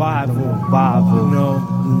 The revival. You know.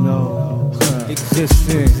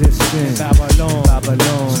 Existing.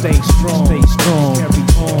 Babylon. Stay strong. Carry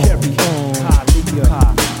on.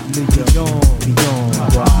 Hallelujah.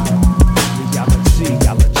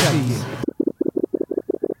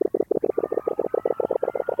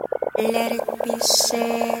 Let it be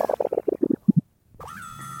said.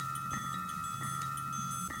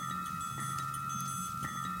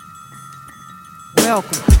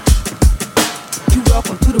 Welcome. You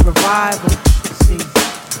welcome to the revival. See.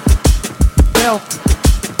 Welcome.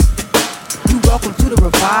 You welcome to the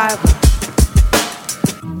revival.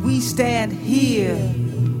 We stand here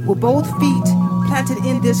with both feet planted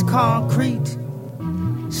in this concrete,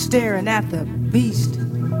 staring at the beast.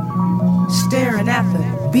 Staring at the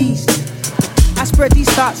beast. I spread these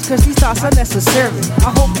thoughts cause these thoughts are necessary.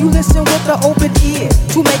 I hope you listen with an open ear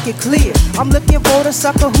to make it clear. I'm looking for the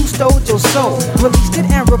sucker who stole your soul, released it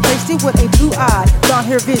and replaced it with a blue-eyed,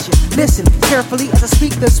 blonde-hair vision. Listen carefully as I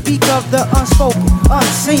speak of the unspoken,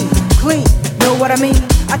 unseen, clean. Know what I mean?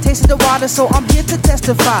 I tasted the water, so I'm here to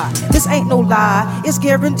testify. This ain't no lie, it's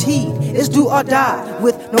guaranteed. It's do or die,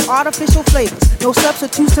 with no artificial flavors, no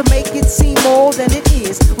substitutes to make it seem more than it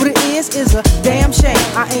is. What it is a damn shame.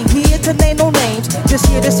 I ain't here to name no names, just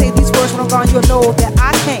here to say these words. When I'm gone, you'll know that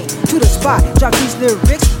I came to the spot. Drop these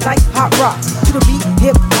lyrics like hot rocks. To the beat,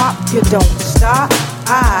 hip hop, you don't stop.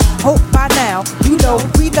 I hope by now you know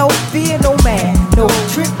we know fear no man, no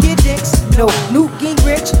trick your dicks, no nuking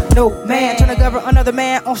rich, no man trying to govern another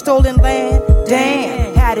man on stolen land.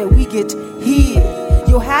 Damn, how did we get here?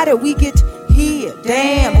 Yo, how did we get here?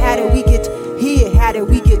 Damn, how did we get here? How did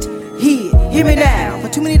we get here? Hear me now, for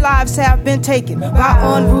too many lives have been taken by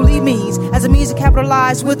unruly means, as a means to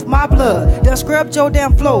capitalize with my blood. Done scrub your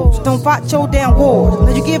damn flows, don't fight your damn wars. Now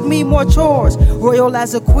you give me more chores, royal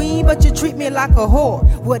as a queen, but you treat me like a whore.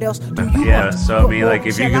 What else do you want? So I mean, like,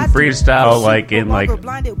 if you can freestyle like in like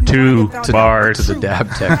 2 bars to the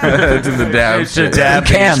dab tech, to the dab, to dab,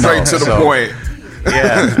 can straight to the point.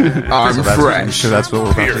 Yeah, I'm so fresh. That's what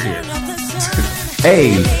we're about to hear.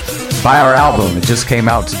 Hey, buy our album. It just came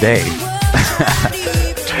out today.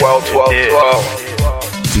 12.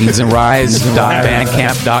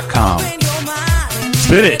 beansandrise.bandcamp.com.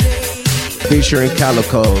 Spit it. Featuring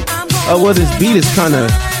Calico. Well, this beat is kind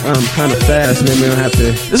of fast. Maybe we don't have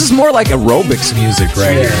to. This is more like aerobics music,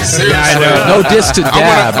 right here. Seriously. I know. No diss to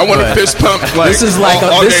dab. I want to fist pump. Like, this is like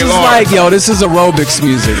this is aerobics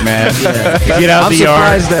music, man. Yeah. Get out I'm the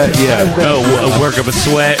yard. surprised that Work up a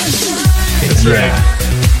sweat. That's right.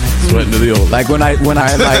 Sweating to the old. Like when I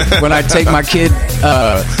take my kid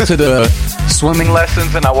to the swimming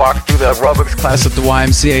lessons and I walk through the aerobics class at the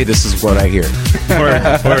YMCA, this is what I hear. Word.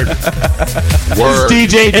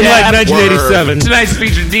 DJ in like 1987. Word. Tonight's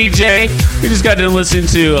featured DJ. We just got to listen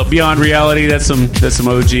to Beyond Reality. That's some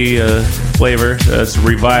OG flavor. That's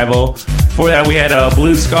Revival. Before that, we had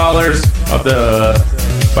Blues Scholars of the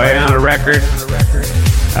Biana record.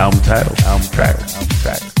 Album title. Track.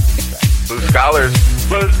 Blue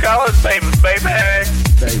Scholars, famous baby.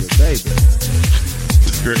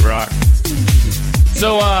 Grit rock.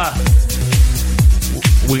 So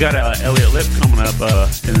we got Elliot Lip coming up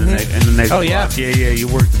in the next. Oh yeah, block. Yeah. You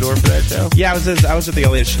worked the door for that show. Yeah, I was at the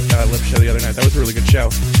Elliot Lip show the other night. That was a really good show.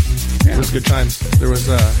 Yeah. It was good times. It was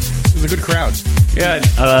a good crowd. Yeah.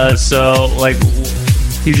 So like,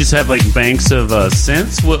 You just have like banks of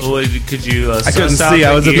synths. What could you? I couldn't see.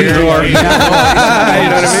 I was at the door. You know what I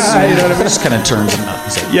mean? Just kind of turns him up.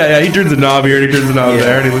 Yeah, he turns the knob here and he turns the knob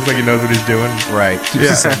there, and he looks like he knows what he's doing. Right.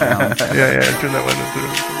 Yeah. Turn that window through.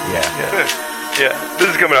 Yeah. This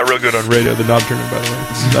is coming out real good on radio. The knob turning, by the way.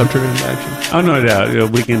 Knob turning in action. Oh, no doubt.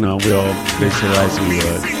 We can. We all visualize you.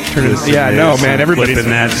 Turn it. Yeah, no, man. Everybody's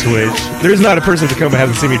flipping that switch. There's not a person to come and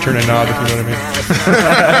hasn't seen me turn a knob. If you know what I mean.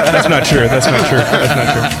 That's not true. That's not true.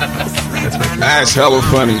 That's hella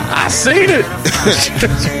funny. I seen it.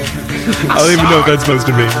 I don't even know what that's supposed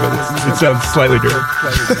to mean, but it sounds slightly different.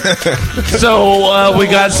 So we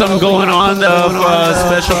got something going on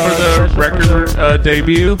special for the record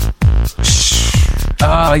debut.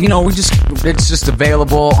 It's just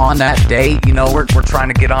available on that date. You know, we're Trying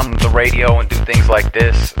to get on the radio and do things like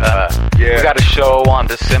this. We got a show on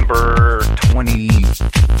December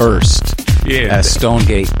 21st at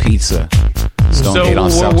Stonegate Pizza. Stonegate on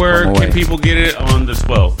South where Pomoy. can people get it on the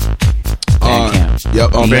 12th? Bandcamp.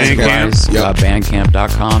 Yep, on Bandcamp.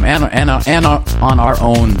 Bandcamp.com and on our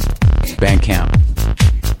own Bandcamp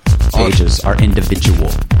pages, our individual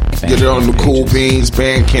Bandcamp Get it on the Cool Beans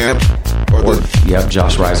Bandcamp. Or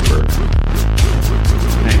Josh Reisberg.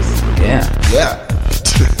 Nice. Yeah.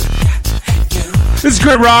 This is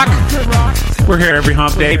Grit Rock. We're here every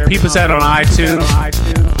hump day. Peep us out on iTunes.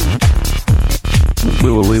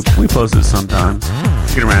 We post it sometimes.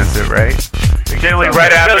 Get around to it, right? Generally,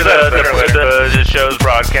 right after the show's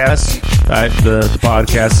broadcast. The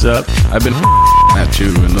podcast's up. I've been that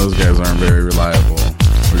too, and those guys aren't very reliable.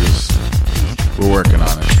 We're working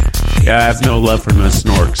on it. Yeah, I have no love for the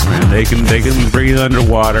Snorks, man. They can breathe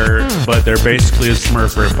underwater, but they're basically a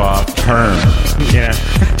Smurf ripoff. Herm. Yeah.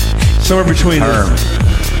 Somewhere between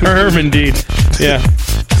Herm, indeed. Yeah.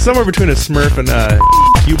 Somewhere between a Smurf and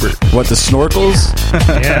Hubert. What, the Snorkels?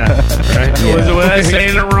 Yeah. Right. Was I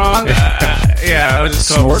saying it wrong? Yeah, I was just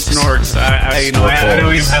called Snorks. I don't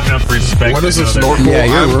even have enough respect. What is a snorkel? Yeah,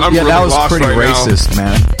 I'm that really was lost pretty right racist,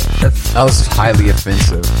 man. That was highly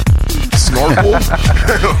offensive. Snorkel?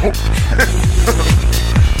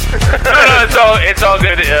 No, it's all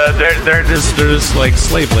good. They're just like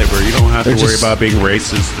slave labor. You don't have to worry about being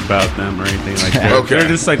racist about them or anything like that. Okay. They're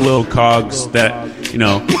just like little cogs that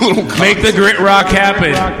make the grit rock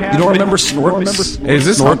happen. You don't remember Snorks? Is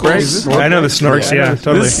this Snorkels? I know the Snorks. Yeah,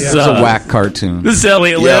 totally. This It's a whack cartoon. This is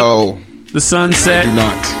Elliot Yo. Lip. The Sunset. Do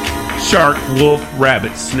not. Shark, wolf,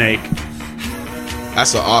 rabbit, snake.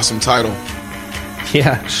 That's an awesome title.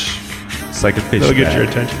 Yeah. It's like a fish That'll get bat. your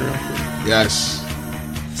attention real quick. Yes.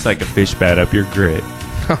 It's like a fish bat up your grit.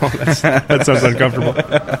 Oh, that sounds uncomfortable.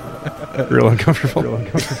 Real uncomfortable.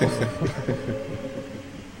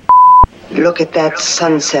 Look at that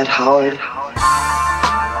sunset, Howard.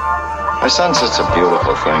 A sunset's a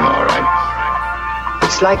beautiful thing, all right.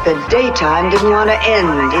 It's like the daytime didn't want to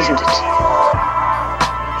end, isn't it?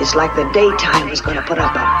 It's like the daytime was going to put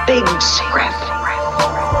up a big scrap.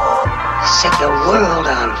 Set the world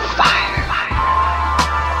on fire.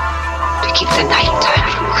 To keep the nighttime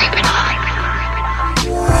from creeping on.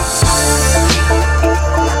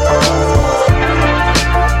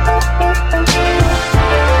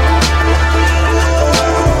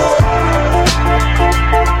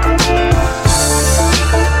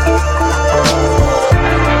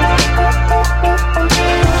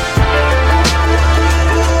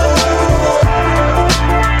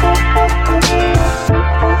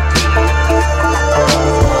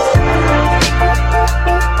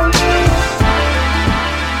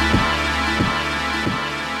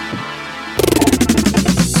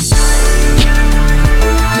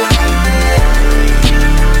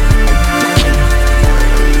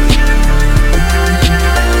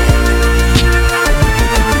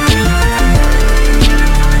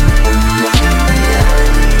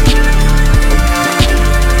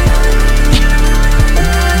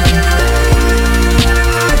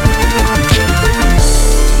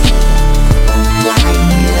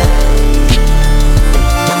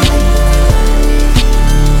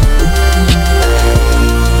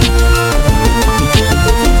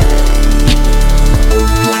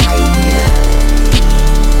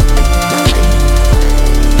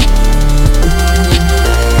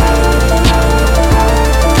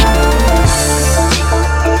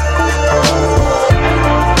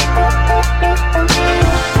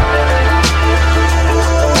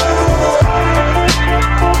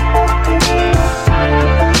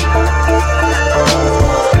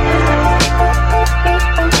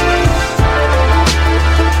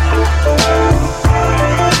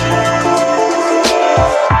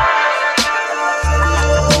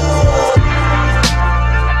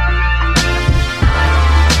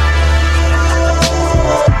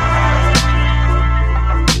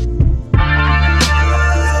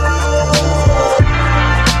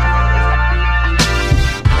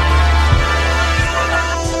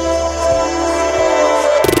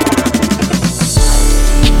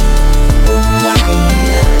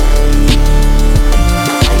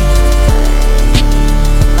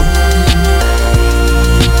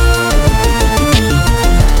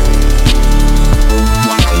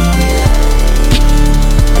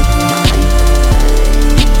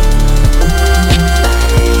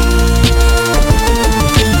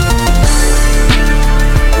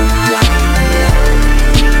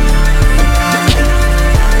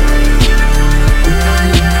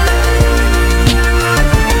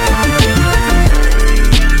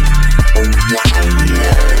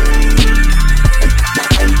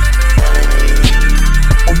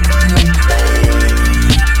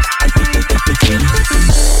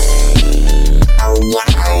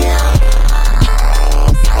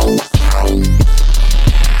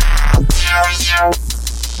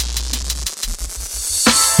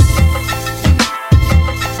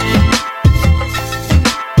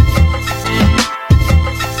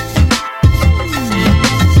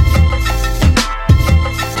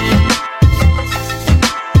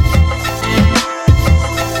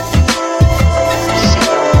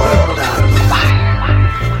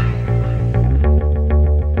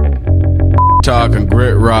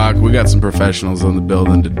 rock. We got some professionals on the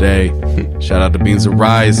building today. Shout out to Beans of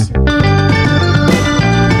Rise.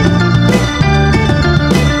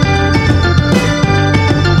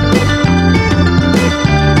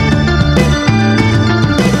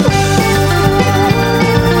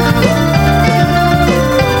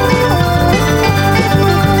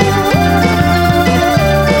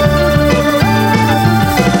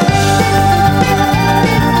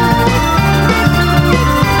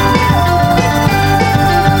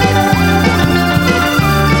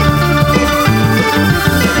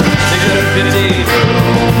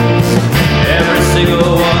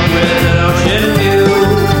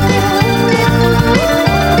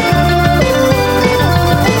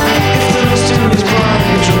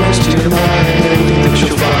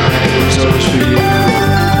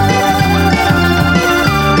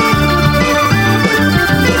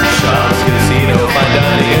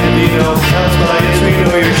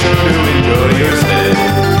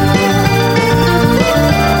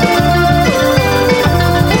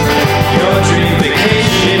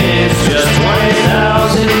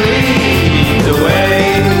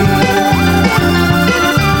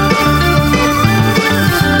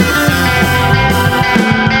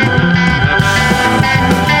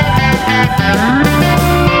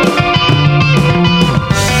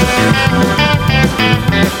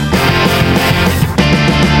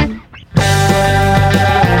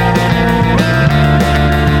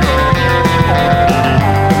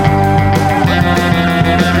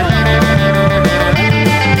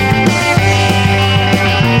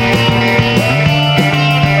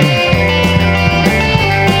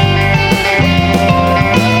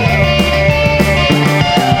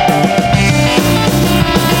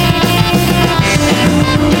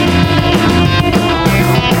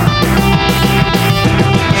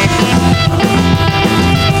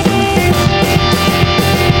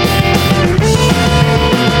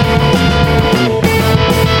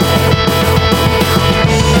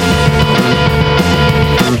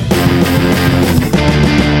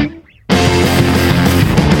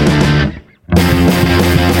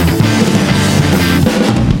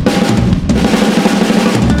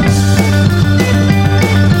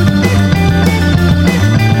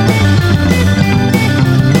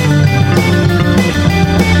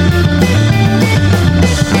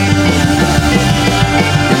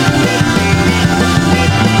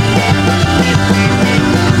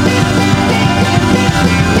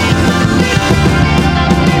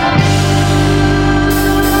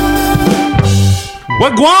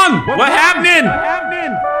 What Guan? What happening?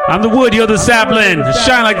 I'm the wood, you're the sapling.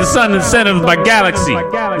 Shine like the sun in the center of my galaxy.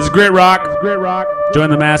 This is Great Rock. Join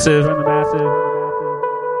the massive.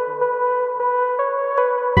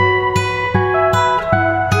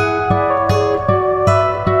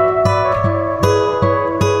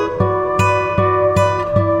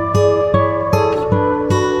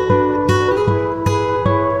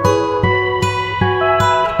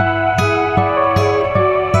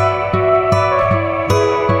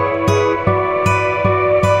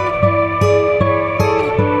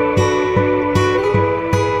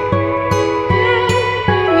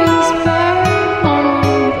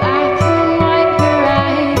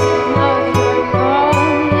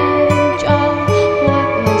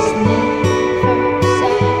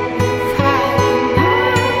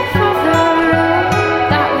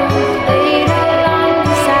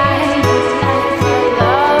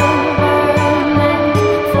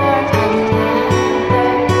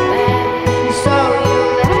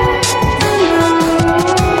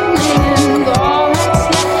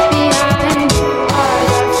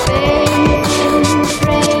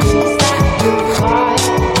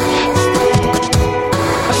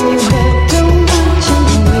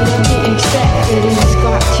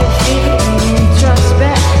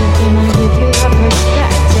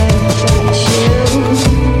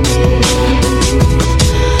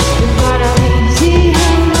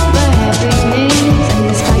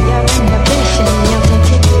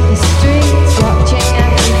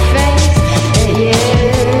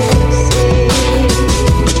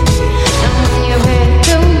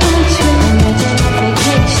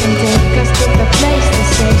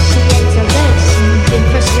 She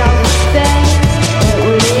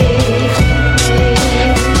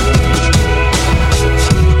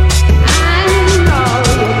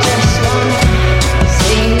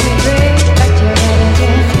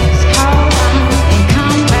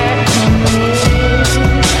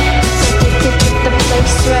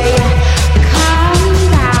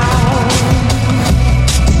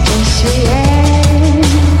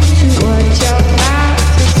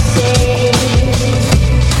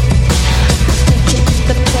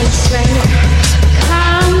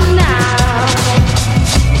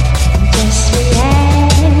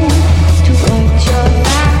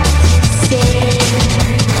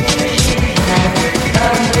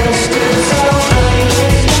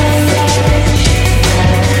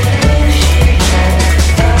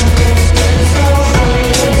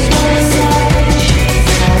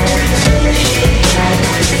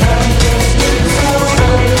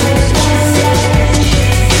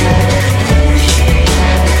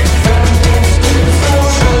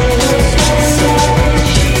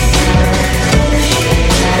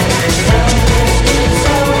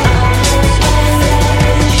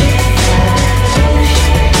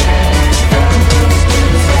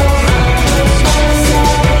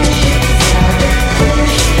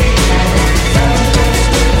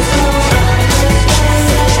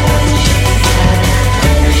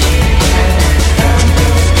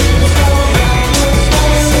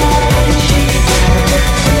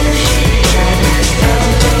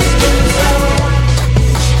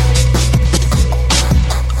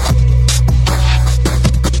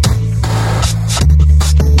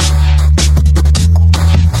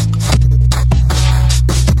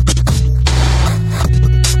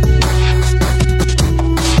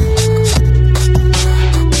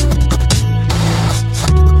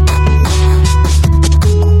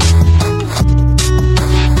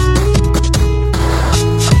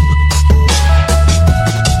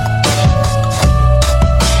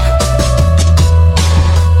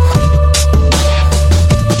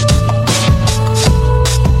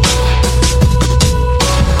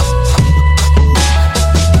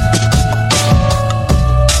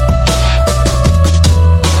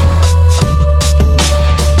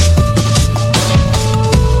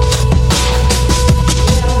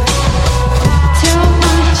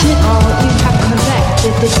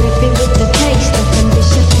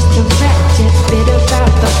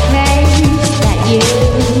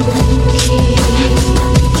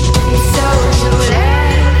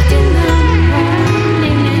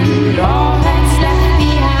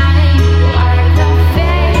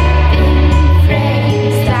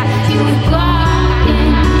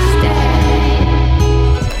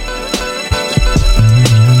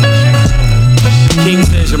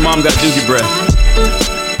mom got doogie breath.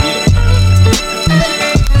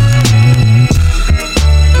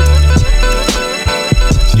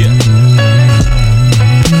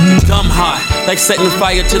 Dumb hot, like setting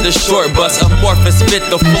fire to the short bus. Amorphous fit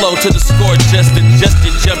the flow to the score. Just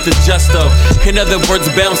adjusted, jump to justo. In other words,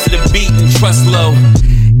 bounce to the beat and trust low.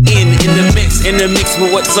 In the mix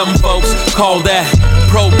with what some folks call that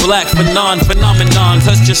pro-black phenomenon.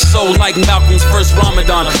 Touch your soul like Malcolm's first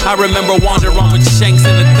Ramadan. I remember wandering on with Shanks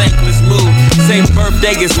in a thankless mood. Same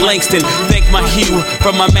birthday as Langston. Thank my hue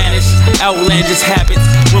for my managed outlandish habits.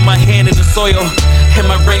 With my hand in the soil and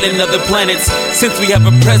my brain in other planets. Since we have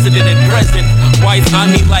a president at present, Wise I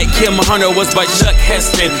Me Like Kim Hunter was by Chuck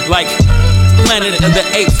Heston. Like Planet of the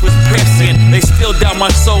Apes was prescient. They still doubt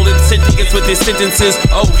my soul and sentience with their sentences.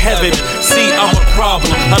 Oh heaven, see I'm a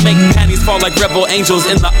problem. I make panties fall like rebel angels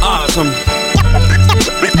in the autumn. I'm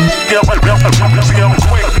quick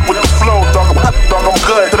with the flow, dog. I'm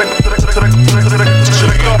good.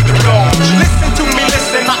 Listen to me,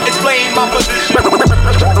 listen. I explain my position.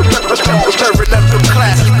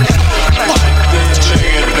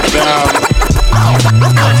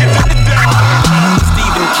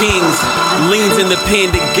 Stephen King's leans in the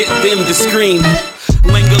pen to get them to scream.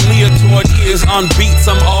 Langolier toward ears on beats.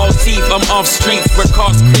 I'm all teeth, I'm off streets where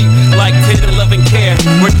costs creep like 10-11 care.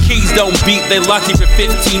 Where keys don't beat, they lock you for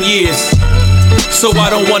 15 years. So I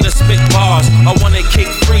don't wanna spit bars, I wanna kick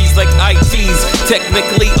freeze like ITs.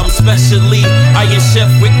 Technically, I'm specially Iron Chef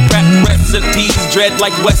with rap recipes. Dread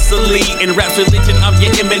like Wesley. In rap's religion, I'm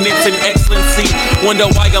your eminence and excellency. Wonder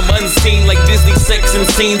why I'm unseen like Disney sex and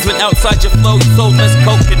scenes. When outside your flow, you sold less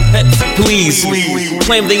coke and Pepsi, please.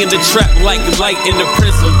 Claim they in the trap like light in the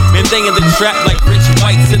prism. And they in the trap like rich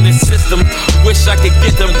whites in the system. Wish I could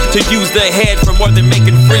get them to use their head for more than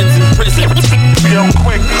making friends in prison. I'm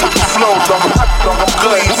quick with the flow, dog. I'm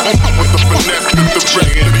good. With the finesse, with the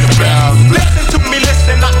bringing it down. Listen to me,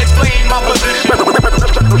 listen. I explain my position.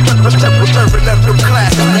 Listen to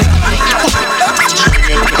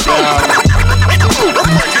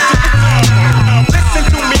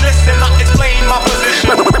me, listen. I explain my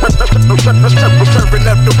position. Serving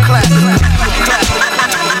up the classics.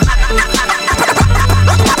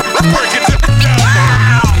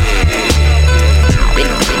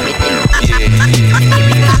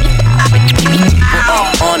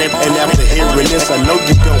 And after hearing this, I know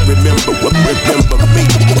you don't remember me.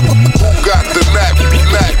 Who got the Mac? Get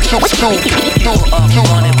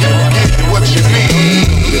what you need.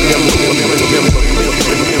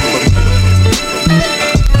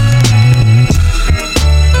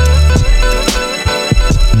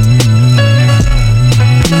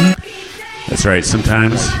 That's right.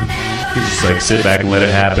 Sometimes you just like sit back and let it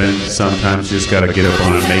happen. Sometimes you just gotta get up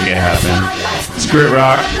on it and make it happen. It's Grit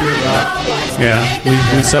Rock. Yeah,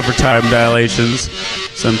 we suffer time dilations.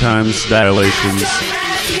 Sometimes dilations.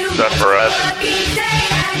 Stuff for us.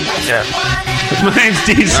 Yeah. My name's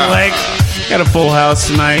D Select. Got a full house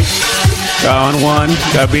tonight. Got on one.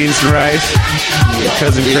 Got beans and rice.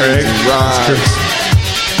 Cousin Craig.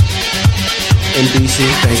 And BC,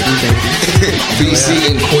 thank you. BC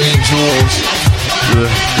and Queen Jules.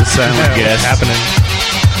 The silent guest. Happening.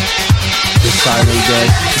 The silent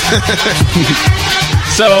guest.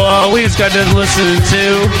 So we just got done listening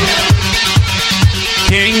to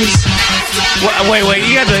Kings. Wait,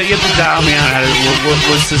 you got to dial me out.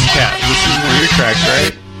 What's this cat? This is one of your tracks,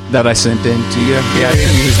 right? That I sent in to you. Yeah,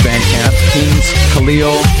 his Bandcamp. Kings,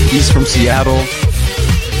 Khalil. He's from Seattle.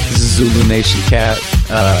 This is Zulu Nation cat.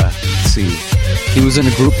 Let's see. He was in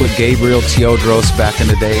a group with Gabriel Teodros back in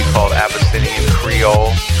the day called Abyssinian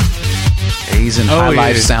Creole. He's in High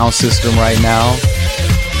Life Sound System right now.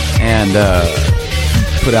 And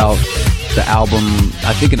put out the album,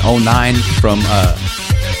 I think in 2009, from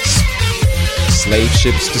Slave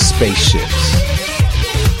Ships to Spaceships.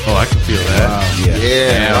 Oh, I can feel that. Wow.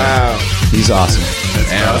 Yeah, wow. He's awesome.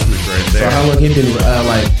 That's cosmic right there. So how long he been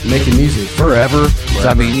like making music? Forever.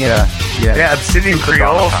 I mean, yeah. Yeah, Obsidian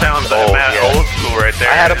Creole sounds old school right there.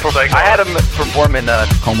 I had him perform in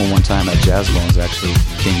Tacoma one time at Jazz Bones, actually.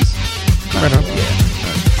 Kings. Right on. Yeah.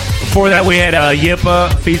 Before that, we had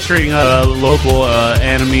Yippa featuring local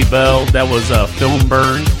Enemy Bell. That was Film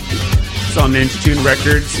Burn. It's on Ninja Tune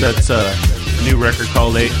Records. That's a new record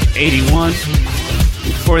called 81.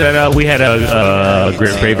 Before that, we had a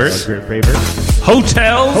great favorite.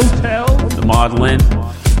 Hotels. The Maudlin.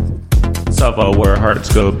 Stuff Where Hearts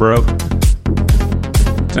Go Broke.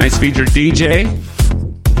 Tonight's featured DJ.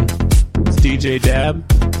 It's DJ Dab.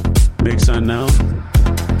 Mix Unknown.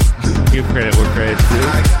 Give credit where credit's due.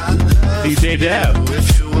 DJ Dab.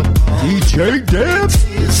 DJ Dab.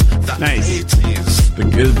 Nice.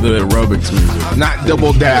 The aerobics music. Not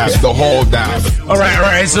double dab, the whole dab. All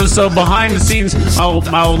right. So behind the scenes,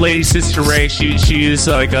 my old lady sister Ray, she's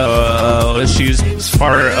like she's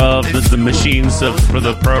part of the machines for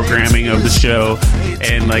the programming of the show,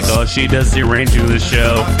 and like she does the arranging of the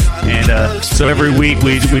show, and so every week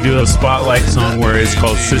we do a spotlight song where it's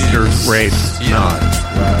called Sister Ray's Not.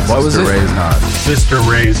 What was it? Ray's Not. Sister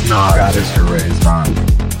Ray's Not. Got Sister Ray's Not.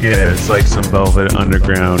 Yeah, it's like some Velvet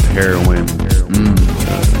Underground heroin.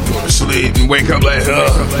 Go to sleep and wake up like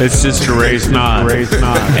It's Sister Ray's Not.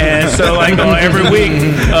 And so like every week,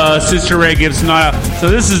 Sister Ray gives not. So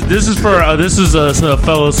this is for this is a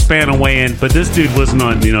fellow Spanaway, but this dude wasn't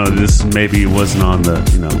on. This maybe wasn't on the.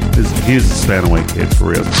 He was a Spanaway kid for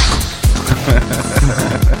real.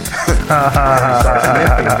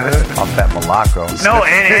 Off that Malaco. No,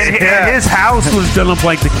 and his house was done up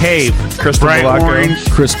like the cave. Crystal bright Malaco. orange.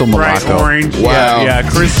 Crystal Bright Malaco. orange. Wow. Yeah,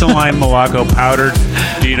 crystalline Malaco powdered.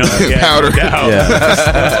 Powder.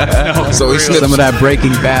 Yeah. So he sniffs Some of that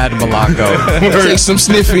Breaking Bad Malaco. Take some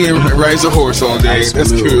sniffy and rides a horse all day. Ice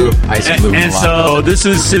That's blue. cool. Ice blue And Malaco. so this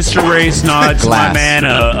is Sister Ray's Nods, my Glass. man,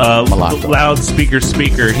 Malaco. loudspeaker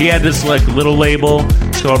speaker. He had this like little label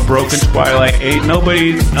called Broken Twilight. Ain't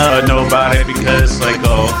nobody know about it because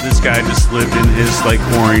this guy just lived in his like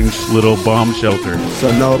orange little bomb shelter.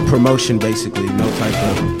 So no promotion, basically, no type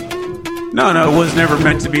of. No, it was never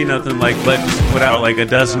meant to be nothing like. Let's just put out like a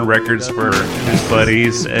dozen records for his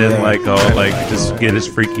buddies and just get his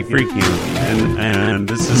freaky and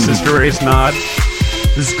this is Sister Ray's Nod.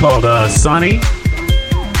 This is called Sonny.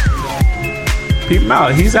 Peep him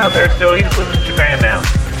out. He's out there still. He's living in Japan now.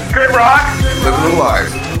 Great rock. Living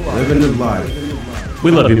alive. Living his life.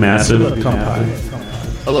 We love you, Massive.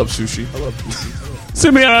 I love sushi.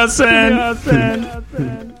 Sumiya-san.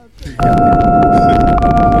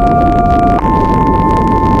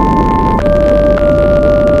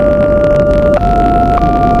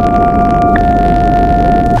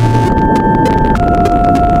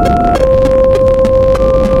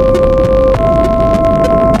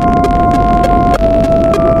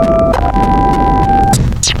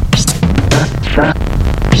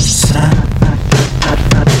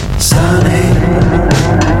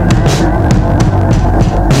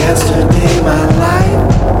 Yesterday my life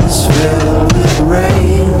was filled with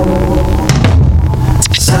rain.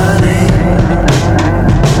 Sunny,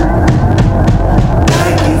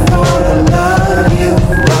 thank you for the love you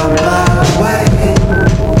brought my way.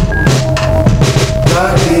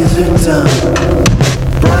 Dark days are done,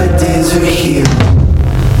 bright days are here.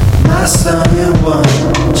 My sun and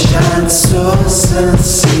one shines so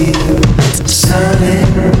sincere. Sunny,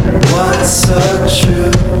 what's so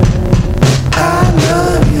true? I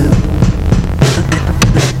love you.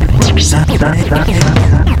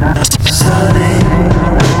 Sunny,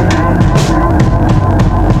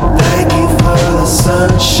 thank you for the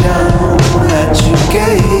sunshine that you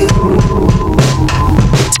gave.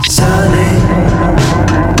 Sunny,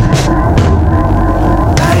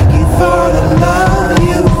 thank you for the love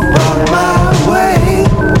you brought my way.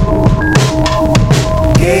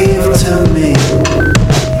 Gave to me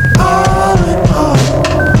all in all.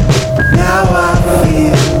 Now I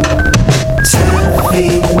feel 10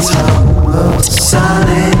 feet tall.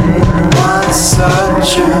 Sunny, what's so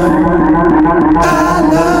true? I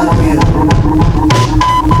love you.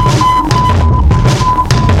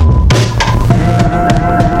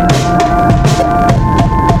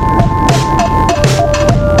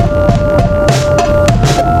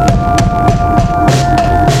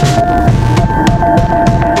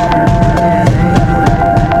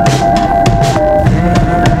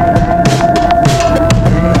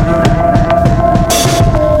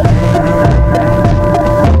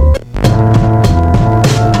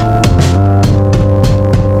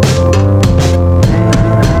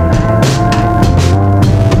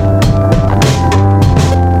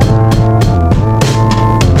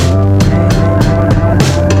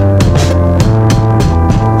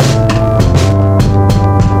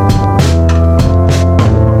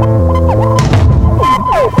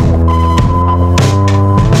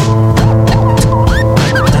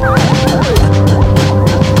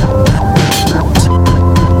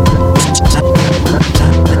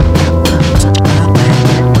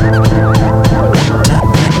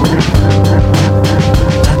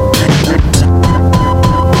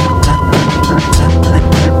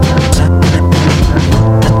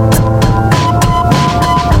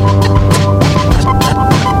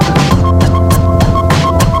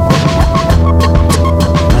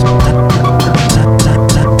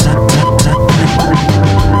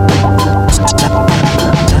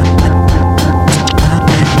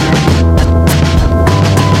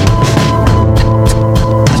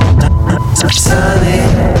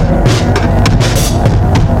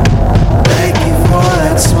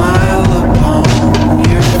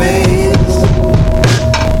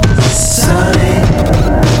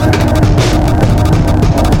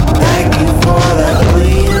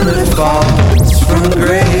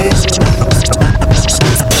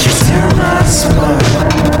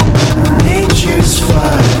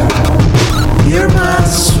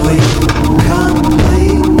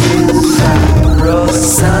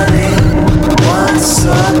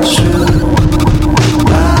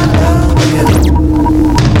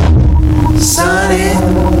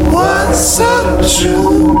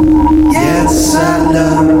 true. Yes, I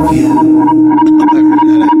love you.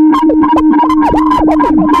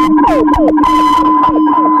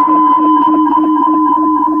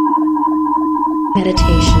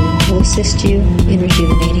 Meditation will assist you in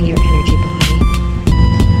rejuvenating your energy body.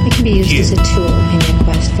 It can be used as a tool in your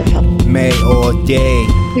quest for help. May all day,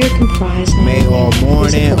 We are comprised may all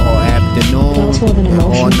morning, all afternoon, also of an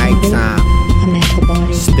all emotional nighttime. body, a mental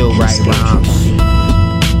body, Still and a right spiritual rhymes. body.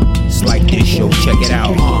 It's like this show, check it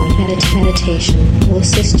out. Meditation will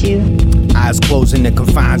assist you. Eyes closed in the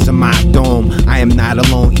confines of my dome. I am not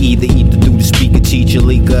alone either through the speaker, teacher,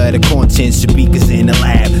 leaker. The contents, speakers in the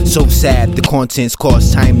lab. So sad, the contents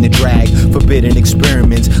cost time to drag. Forbidden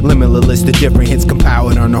experiments, limitless, the different hits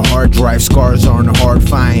compiled on a hard drive. Scars on a hard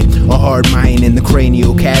find, a hard mind in the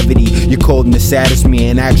cranial cavity. You're cold and the saddest me,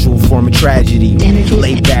 an actual form of tragedy.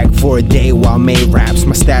 Lay back for a day while May raps.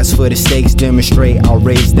 My stats for the stakes demonstrate, I'll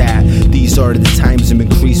raise that. These are the times of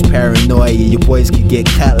increased paranoia. Your boys could get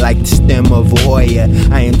cut like the stem of a Hoya.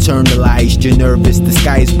 I internalized your nervous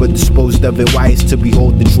disguise, but disposed of it wise to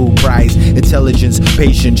behold the true prize. Intelligence,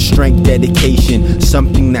 patience, strength, dedication,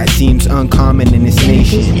 something that seems uncommon in this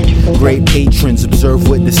nation. Great patrons observe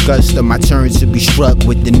with disgust of my turn to be struck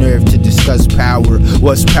with the nerve to discuss power.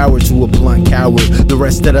 What's power to a blunt coward? The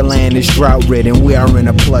rest of the land is drought ridden. We are in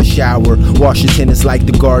a plush hour. Washington is like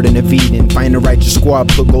the Garden of Eden. Find a righteous squad,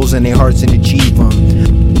 put goals in their hearts and achieve them.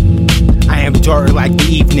 I am dark like the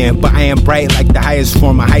evening, but I am bright like the highest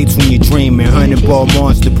form of heights when you're dreaming. 100-ball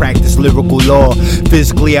monster, practice lyrical law.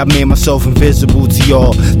 Physically, I made myself invisible to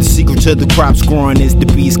y'all. The secret to the crops growing is the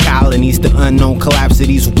beast colonies. The unknown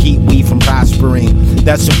collapsities will keep we from prospering.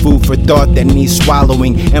 That's some food for thought that needs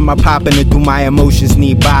swallowing. Am I popping or do my emotions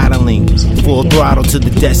need bottling? Full throttle till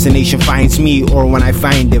the destination finds me, or when I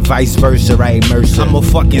find it, vice versa, right? Mercer. I'm a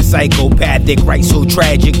fucking psychopathic, right? So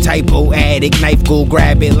tragic, typo addict, knife go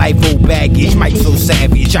grab it, life go baggage. Mike so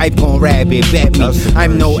savage, I've gone rabbit, bet me.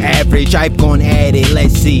 I'm no average, I've gone at it,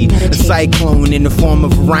 let's see. A cyclone in the form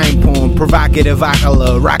of a rhyme poem, provocative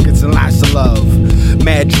akala, rockets and lots of love.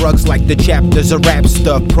 Mad drugs like the chapters of rap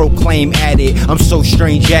stuff, proclaim at it. I'm so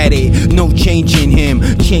strange at it, no changing him,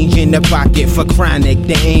 changing the pocket for chronic.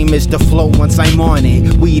 The aim is to flow once I'm on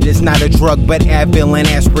it. Weed is not a drug, but Advil and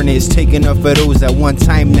aspirin is. Taking enough of those at one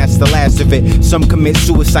time, that's the last of it. Some commit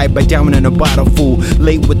suicide by downing a bottle full.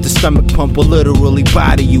 Late with the stomach pump will literally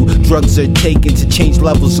body you. Drugs are taken to change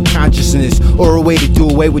levels of consciousness, or a way to do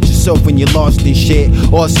away with yourself when you're lost in shit.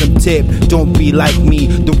 Awesome tip, don't be like me.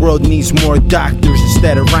 The world needs more doctors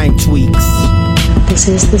instead of rhyme tweaks. This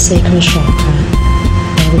is the sacral chakra,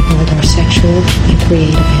 where we hold our sexual and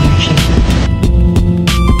creative energy.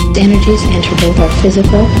 The energies enter both our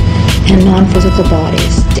physical and non-physical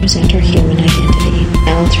bodies to present our human identity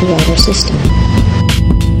now throughout our system.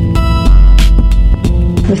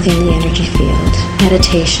 Within the energy field,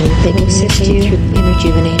 meditation will assist you in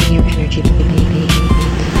rejuvenating your energy body.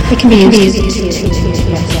 It can be used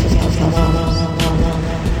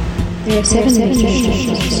There are 7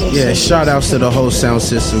 medications. Yeah, shout outs to the whole sound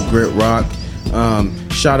system, Grit Rock.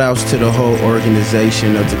 Shout outs to the whole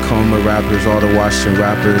organization of Tacoma rappers, all the Washington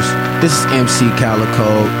rappers. This is MC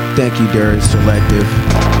Calico. Thank you, Darius Selective.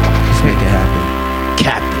 Let's make it happen.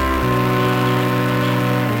 Captain.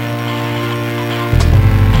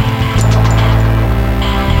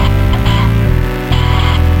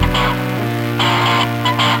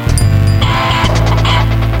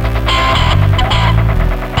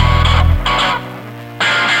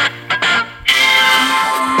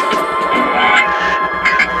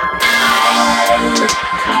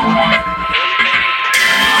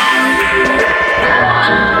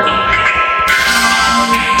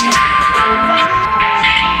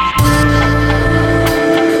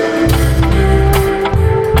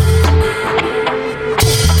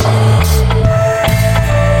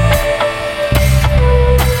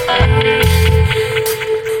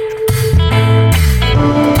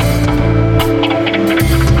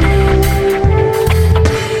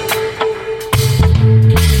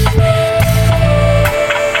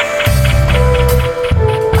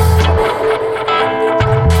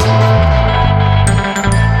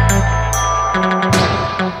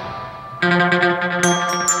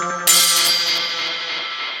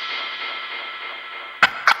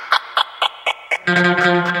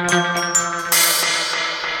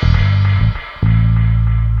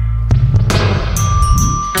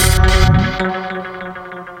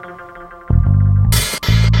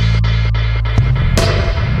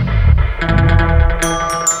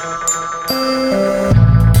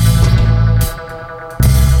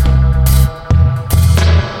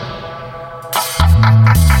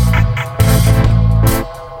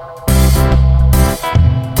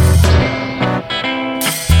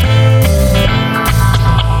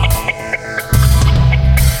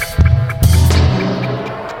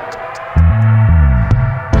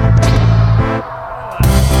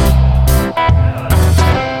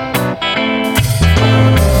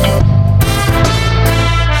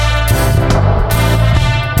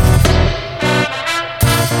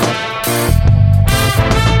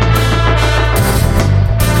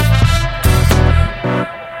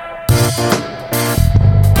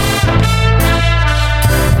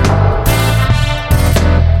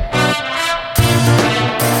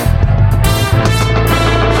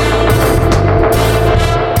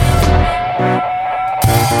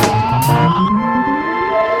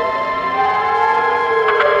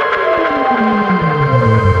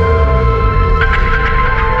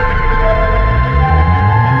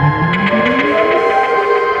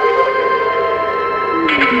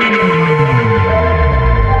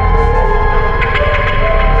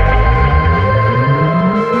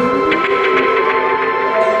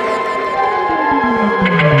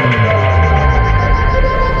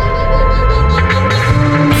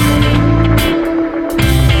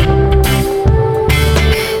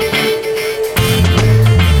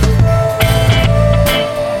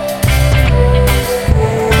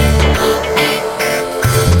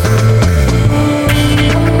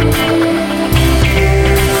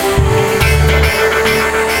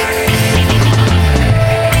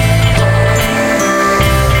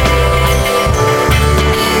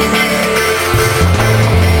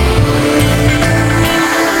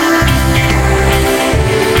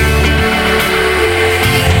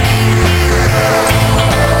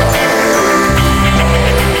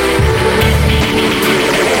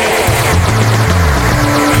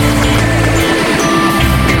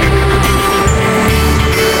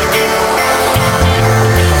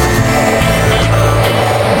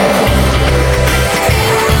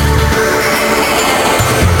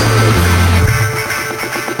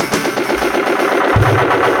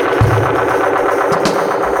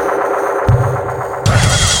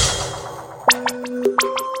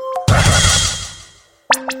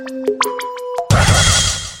 I'm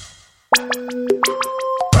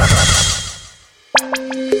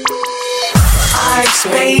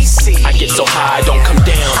spacey. I get so high, I don't come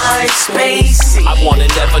down. I'm spacey. I wanna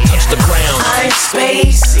never touch the ground. I'm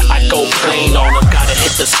spacey. I go plain on them, gotta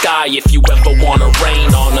hit the sky if you ever wanna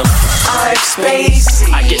rain on them. I'm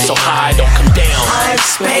spacey. I get so high, I don't come down. I'm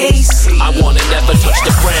spacey. I wanna never touch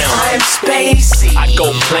the ground. I'm spacey. I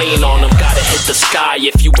go plain on them, gotta hit the sky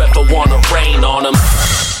if you ever wanna rain on them.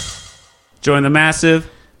 Join the massive.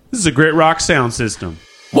 This is a Grit Rock sound system.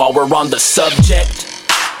 While we're on the subject,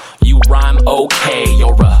 you rhyme okay,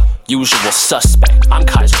 you're a usual suspect. I'm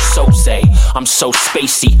Kaiser Soze, I'm so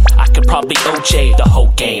spacey, I could probably OJ the whole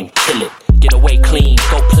game. Kill it, get away clean,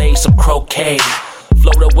 go play some croquet.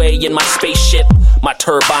 Float away in my spaceship, my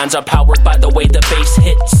turbines are powered by the way the bass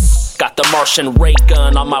hits. Got the Martian ray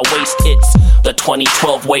gun on my waist, it's the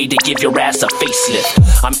 2012 way to give your ass a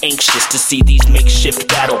facelift. I'm anxious to see these makeshift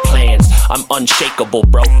battle plans. I'm unshakable,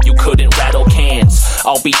 bro, you couldn't rattle cans.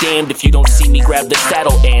 I'll be damned if you don't see me grab the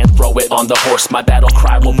saddle and throw it on the horse. My battle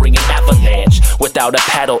cry will bring an avalanche without a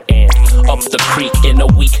paddle and up the creek in a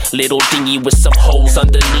weak little dinghy with some holes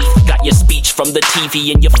underneath. Got your speech from the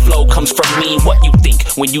TV and your flow comes from me. What you think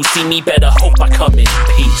when you see me? Better hope I come in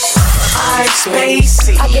peace. I'm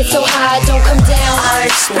spacey. I get so high, I don't come down. I'm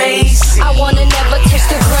spacey. I wanna never touch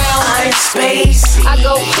the ground. I'm spacey. I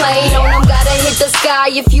go plain on them, gotta hit the sky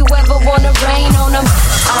if you ever wanna rain on them.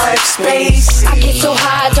 I'm spacey. I get so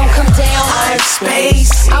high, I don't come down. I'm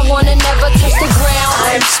spacey. I wanna never touch the ground.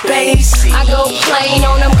 I'm spacey. I go plain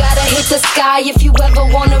on them, gotta hit the sky if you ever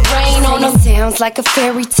wanna rain on them. Sounds like a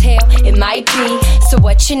fairy tale, it might be. So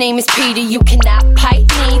what, your name is Peter, you cannot pipe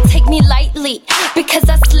me. Take me lightly, because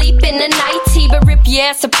I sleep in the night tea, but rip your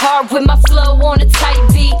ass apart with my flow on a tight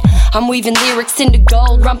beat. I'm weaving lyrics into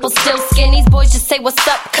gold, Rumpelstiltskin. These boys just say what's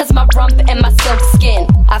up, cause my rump and my silk skin.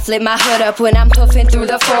 I flip my hood up when I'm hoofing through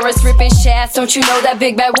the forest, ripping shafts. Don't you know that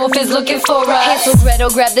big bad wolf is looking for us? Hansel Gretel,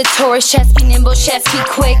 grab the Taurus, chest be nimble, chest be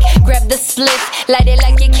quick. Grab the spliff, light it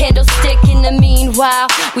like a candlestick. In the meanwhile,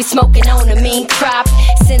 we smoking on a mean crop.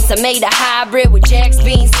 Since I made a hybrid with Jack's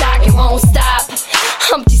beanstalk, it won't stop.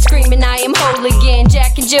 Humpty screaming, I am whole again.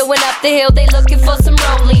 Jack and Jill went up the hill, they looking for some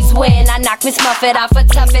rollies. When I knock Miss Muffet off a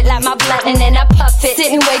tuff it like my blunt and then I puff it.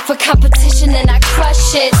 Sit and wait for competition and I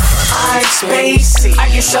crush it. I'm spacey. I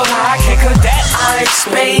get so high I can't cut that. I'm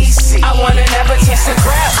spacey. I wanna never touch the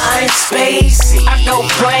ground. I'm spacey. I go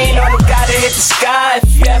plain on them, gotta hit the sky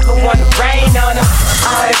if you ever wanna rain on them.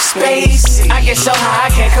 I'm spacey. I get so high I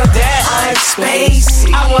can't cut that. I'm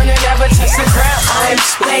spacey. I wanna never touch the ground. I'm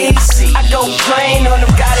spacey. I go plain on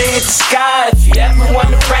them, gotta hit the sky if you ever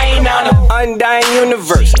wanna rain on them. Undying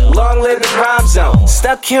universe, long live the rhyme zone.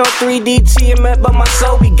 Stuck here on 3D TMF, but my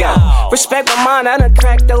soul be gone. Respect my mind, I done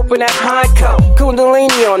cracked open that pine cone.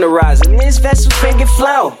 Kundalini on the rise, and this vessel can get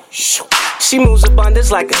flown. She moves abundance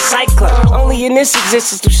like a cyclone. Only in this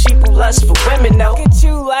existence do sheep who lust for women know.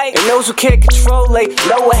 And those who can't control they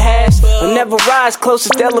lower halves will never rise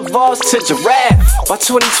closest they'll evolve to giraffe. By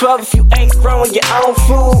 2012 if you ain't growing your own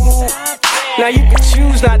food, now you can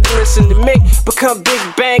choose not to listen to me. Become Big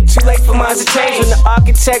Bang, too late for minds to change. When the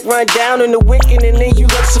architect run down in the wicked and then you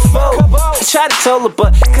look so fool. I try to tell her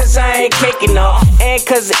but cause I ain't caking off, and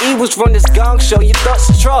cause the evils run this gong show, your thoughts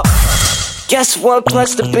are straw. Guess one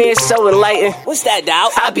plus the being so enlightened. What's that,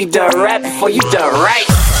 doubt? I be done rap before you done right.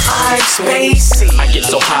 I'm spacey. I get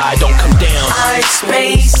so high, I don't come down. I'm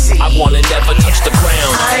spacey. I wanna never touch the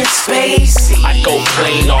ground. I'm spacey. I go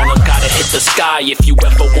plain on them, gotta hit the sky if you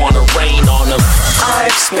ever wanna rain on them.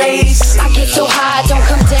 I'm spacey. I get so high, I don't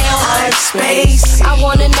come down. I'm spacey. I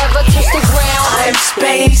wanna never touch the ground. I'm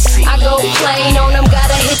spacey. I go plain on them,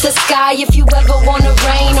 gotta hit the sky if you ever wanna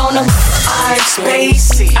rain on them. I'm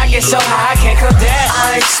spacey. I get so high, I can't come down.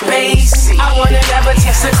 I'm spacey. I wanna never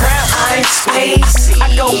touch the ground. I'm spacey. I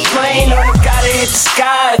go plain on them, gotta hit the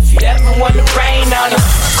sky if you ever wanna rain on them.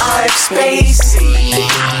 I'm spacey.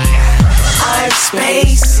 I'm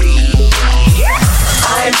spacey.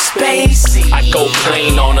 I'm spacey. I go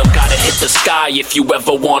plain on them, gotta hit the sky if you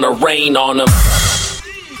ever wanna rain on them.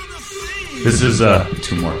 This is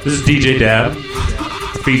two more. This is DJ Dab,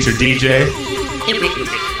 featured DJ.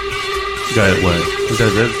 Got it. What? Is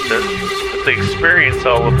that That's the experience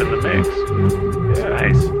all up in the mix. Yeah,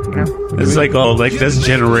 nice. Yeah. It's like that's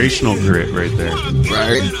generational grit right there.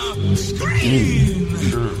 Right.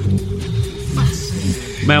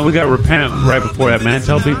 Man, we got Repent right before that, man.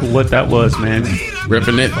 Tell people what that was, man.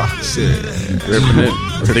 Ripping it. Ripping it.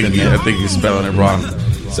 I think you're spelling it wrong.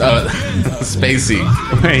 Spacey.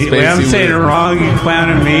 Wait, I'm saying it wrong. You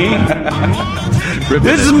clowning me?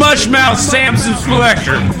 This is Mushmouth Samson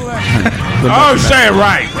Fletcher. Oh, say it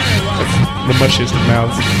right. The mushiest of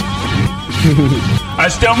mouths. I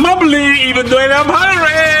still mumbling even though I'm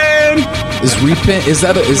hungry. Is repent? Is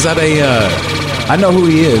that a? I know who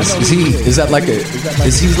he is. Is he like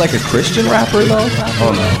a Christian rapper though?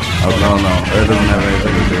 Oh no. It doesn't have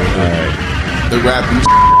anything to do with it. The rapping.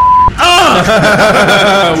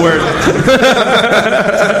 Word.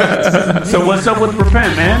 So what's up with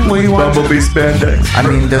repent, man? What do you want? Bumblebee spandex. I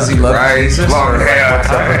mean, does he love Jesus? Long hair.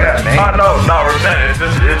 No, repent.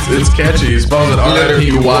 It's catchy. He spells it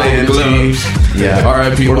R-I-P-Y-N-T. Yeah.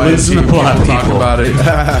 R-I-P-Y-N-T. Listen to plot, People talk people. about it.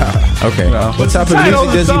 Okay. What type of music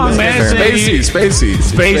does he song, make? man. Spacey.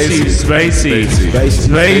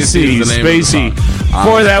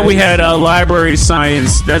 Before that, we had Library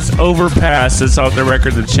Science. That's Overpass. That's off the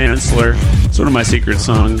record, The Chancellor. It's one of my secret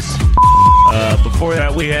songs. Before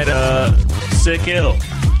that, we had Sick Ill.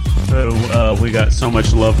 So we got So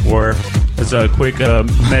Much Love for. It's a quick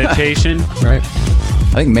meditation. Right.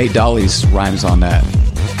 I think May Dolly's rhymes on that.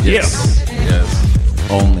 Yes.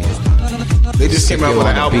 Only. They just came out with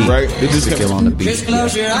an album, right? They just Sick Ill on the beat. Just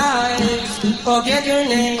close your eyes, forget your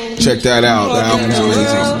name. check that out. The album's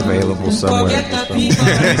amazing. Available somewhere. I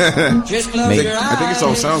think it's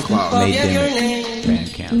on SoundCloud.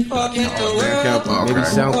 Bandcamp. Bandcamp. Maybe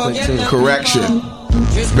SoundCloud too. Correction.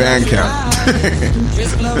 Bandcamp.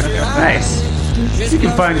 Nice. You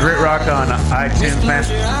can find Grit Rock on iTunes, man.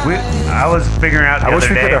 I was figuring out the I wish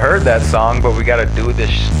other we day. could have heard that song, but we got to do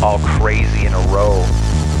this all crazy in a row.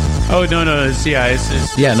 Oh no! It's I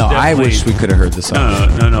definitely- wish we could have heard the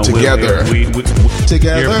song. No. Together.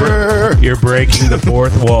 Together. You're breaking the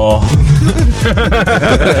fourth wall.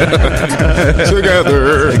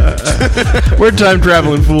 Together. We're time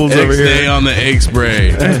traveling fools over here. Day on the egg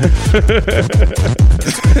spray.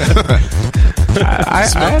 I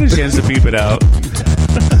had a chance to peep it out.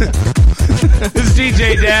 This is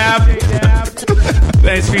DJ Dab.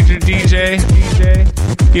 Nice featured DJ.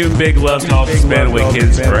 Give him big love to all the Spanaway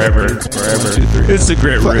kids forever. It's a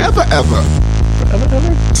great root. Forever, ever.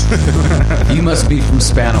 You must be from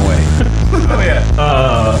Spanaway. Oh yeah.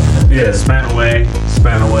 Spanaway.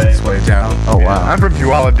 It's way down. Oh wow. I'm from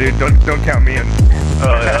Puyallup, dude. Don't count me in.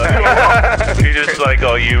 You're just like,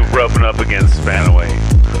 you rubbing up against Spanaway.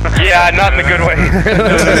 Yeah, not in a good way.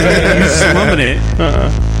 You're slumming it.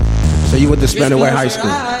 So you went to Spanaway High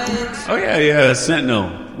School? Oh yeah. Sentinel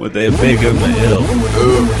with that big up the hill.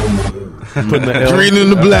 Putting the L. Green and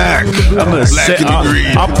the black. I'm gonna Black and the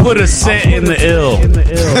green. I'll put a set in the ill.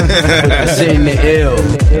 Sit in the L.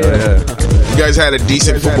 You guys had a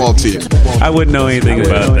decent football team. I wouldn't know anything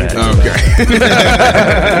about that. Okay.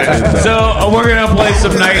 So we're gonna play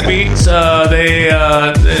some night beats. They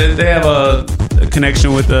have a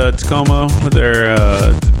connection with Tacoma with their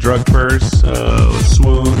drug purse,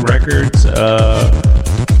 Swoon Records.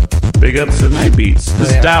 Big ups to Night Beats. This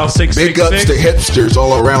is Dial 666. Big ups to hipsters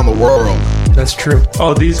all around the world. That's true.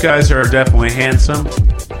 Oh, these guys are definitely handsome.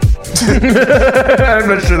 I'm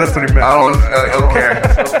not sure that's what he meant. I don't. Okay.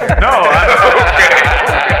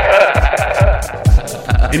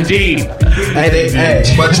 No, Indeed. Hey.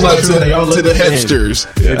 Much love to the hipsters.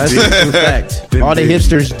 That's a fact. All the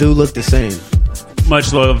hipsters do look the same.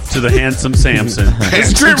 Much love to the handsome Samson.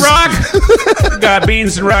 It's Grit Rock. Got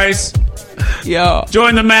beans and rice. Yeah.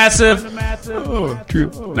 Join the massive. Oh, true.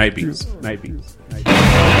 Night Beats.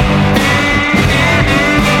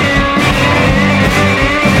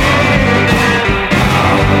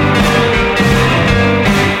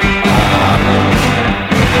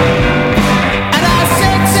 And I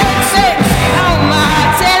said on my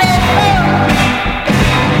telephone.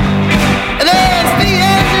 There's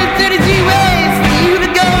 332 ways for you to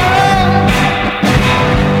go wrong.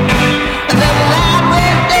 The light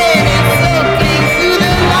went dead and soaking through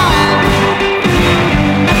the line.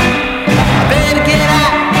 Better get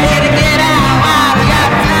out, better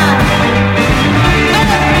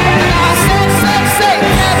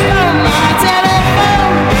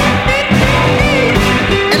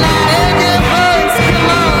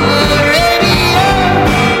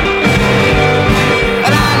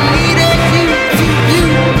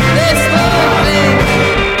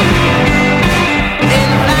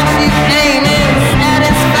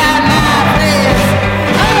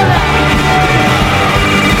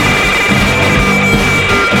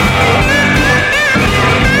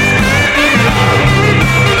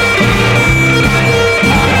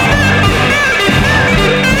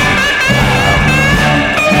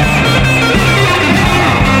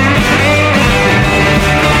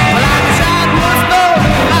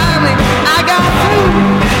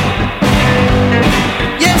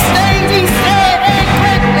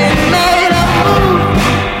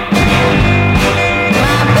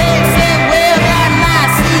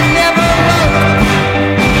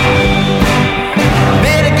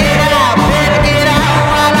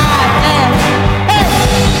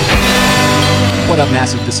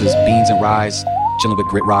Rise, chilling with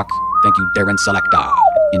Grit Rock. Thank you, Darren Selecta,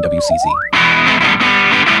 NWCZ.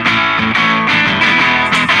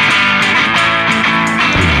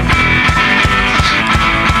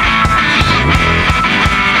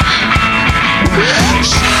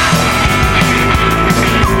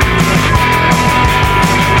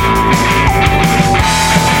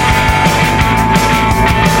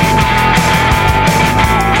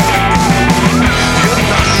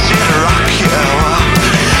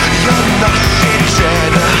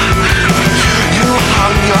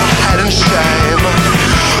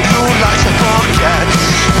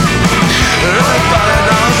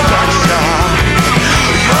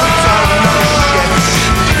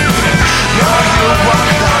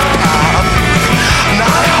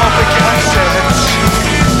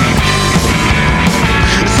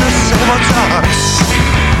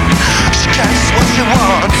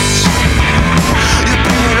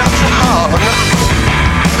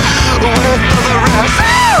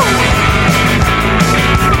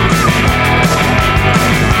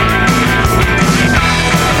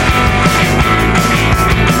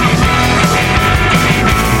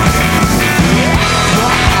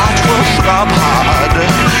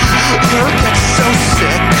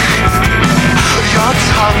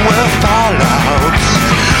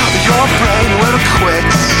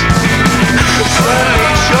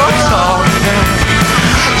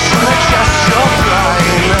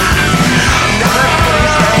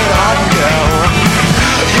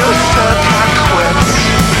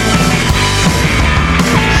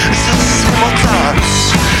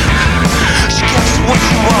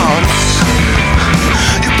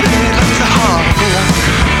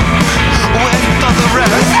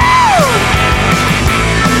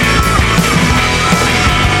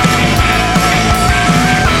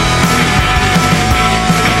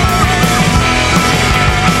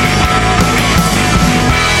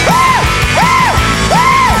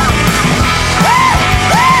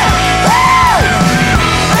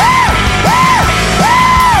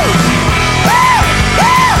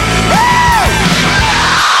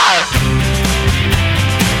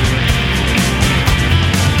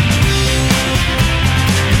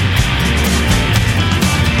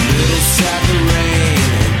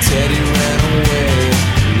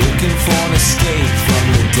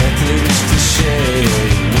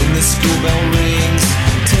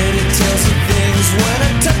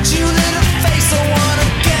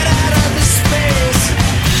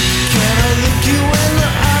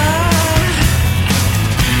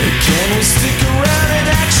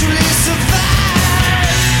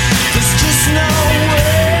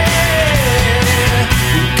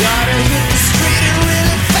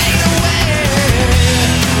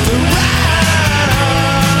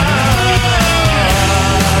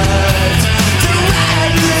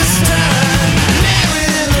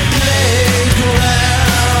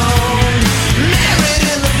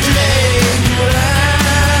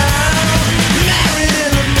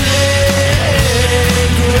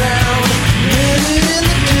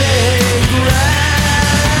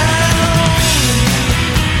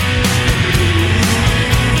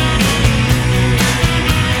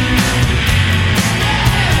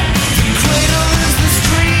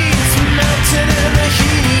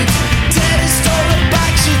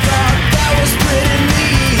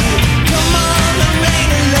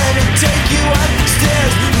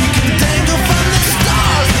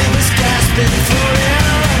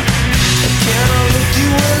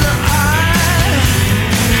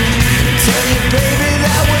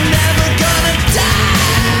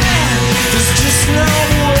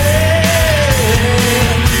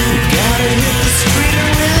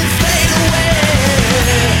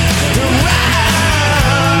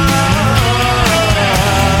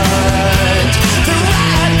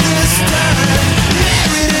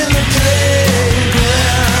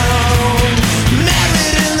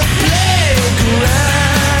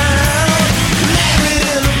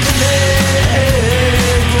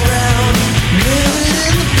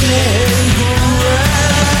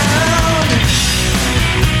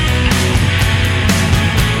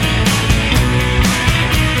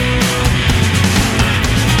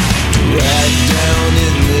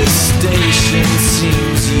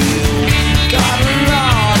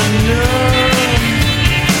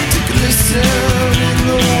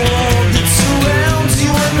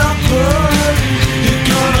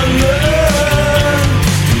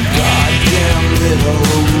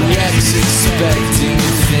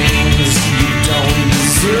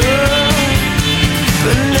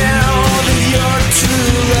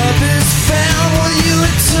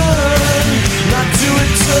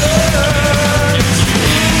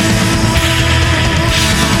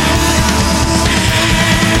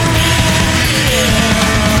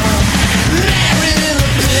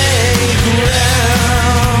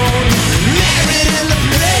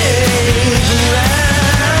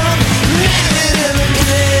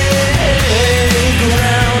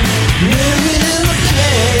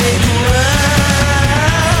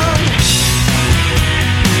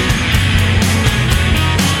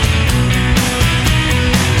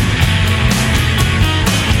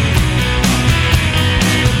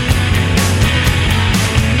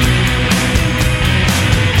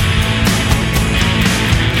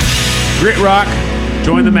 Grit Rock.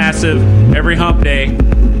 Join the massive every hump day,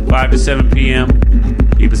 5 to 7 p.m.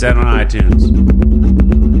 Keep us out on iTunes.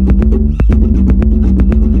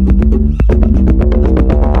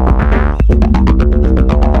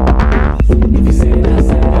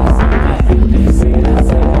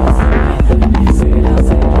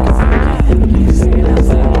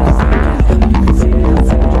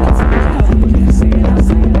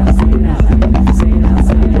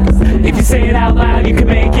 If you say it out loud, you can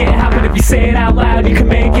make it happen. If you say it out loud, you can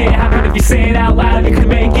make it happen. If you say it out loud, you can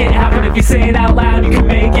make it happen. If you say it out loud, you can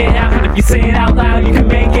make it happen. If you say it out loud, you can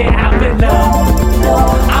make it happen. No,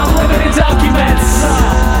 I'm living in documents.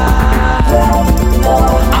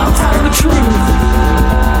 I'm telling the truth.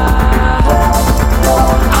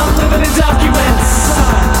 I'm living in documents.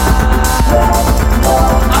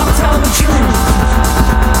 I'm telling the truth.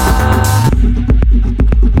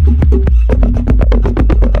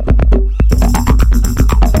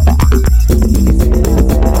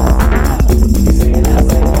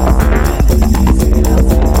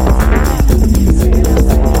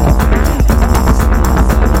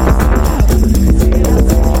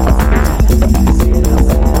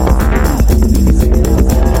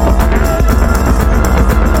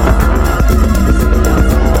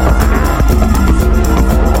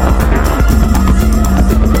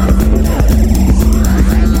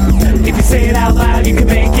 If you say it out loud, you can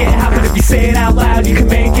make it happen. If you say it out loud, you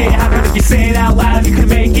can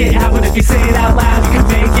make it happen.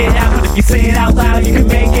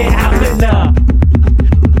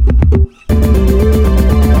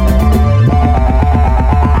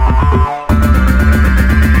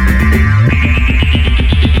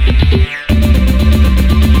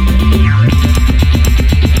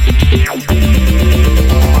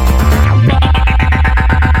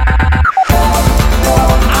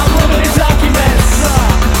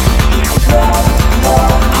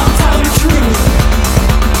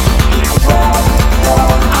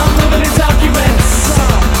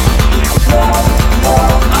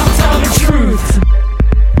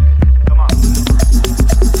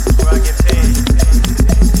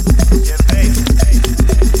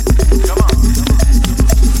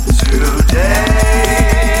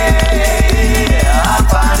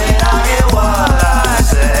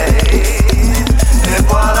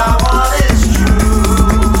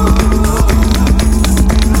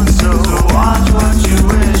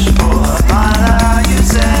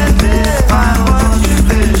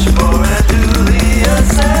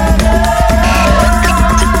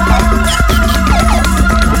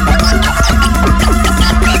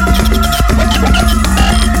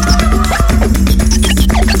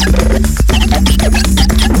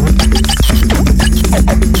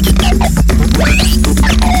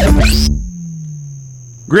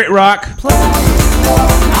 Grit Rock.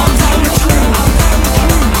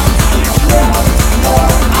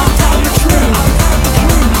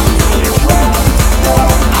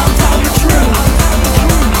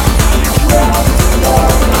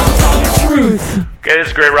 Okay, this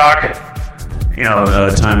is Grit Rock. You know,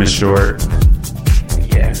 time is short.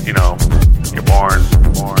 Yeah, you know, you're born,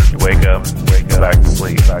 you wake up, back to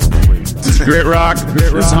sleep. This is Grit Rock.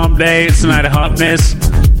 This is Hump Day. It's the night of Humpness.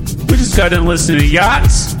 We just got done listening to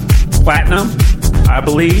Yachts, Platinum, I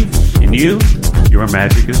Believe in You, Your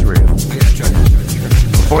Magic is Real.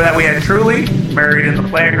 Before that, we had Truly, Married in the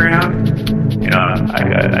Playground. You know,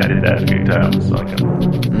 I did that a few times. Like,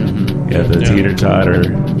 yeah, the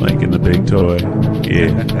teeter-totter, like in the big toy.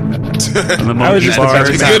 Yeah. I was just the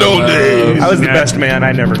best man. Good old days. I was the best man.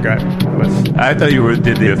 I never got with. I thought you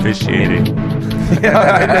did the officiating.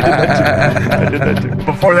 I did that too.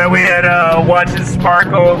 Before that, we had Watch It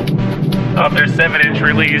Sparkle of their 7-inch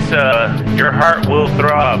release, Your Heart Will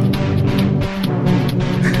Throb.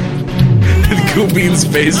 Goobin's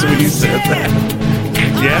face when you said that.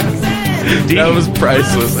 Yeah. That was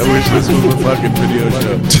priceless. I wish this was a fucking video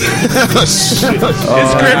show. It's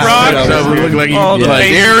Grit Rock. Look like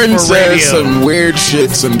Aaron says some weird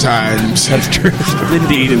shit sometimes. That's true.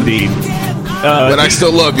 Indeed. But I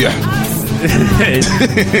still love you.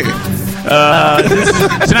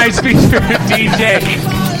 Tonight's featured DJ.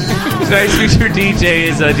 Tonight's featured DJ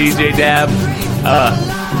is DJ Dab.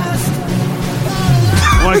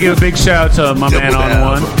 I want to give a big shout out to my man on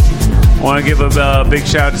one. I want to give a big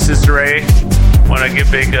shout out to Sister Ray. I want to give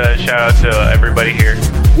a big shout out to everybody here.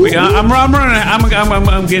 I'm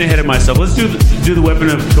getting ahead of myself. Let's do the weapon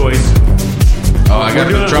of choice. Oh, I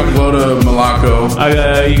got the truckload of Malaco.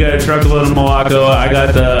 You got a truckload of Malaco. I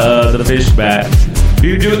got the fish bat.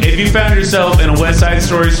 If you found yourself in a West Side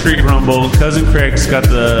Story street rumble, Cousin Craig's got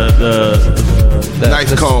the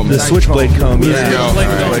knife comb, the switchblade comb. Yeah.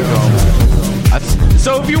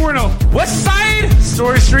 So if you were in a West Side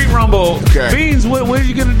Story Street Rumble, Beans, what are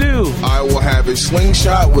you gonna do? I will have a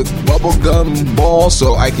slingshot with bubblegum balls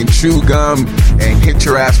so I can chew gum and hit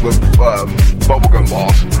your ass with bubblegum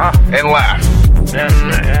balls. And laugh.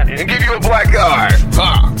 And give you a black eye.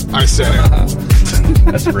 I said it.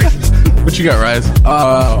 That's great. What you got, Rise?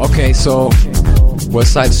 Okay, so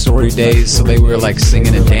West Side Story days, so they were like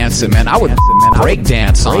singing and dancing, man. I would break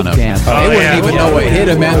dance on them. They wouldn't even know what hit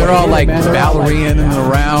them, man. They're all like ballerinaing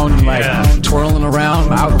around, like twirling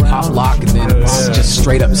around. I would pop lock and then just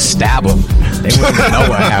straight up stab them. They wouldn't even know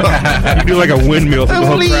what happened. You do like a windmill for the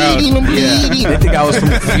whole crowd. Yeah, they think I was from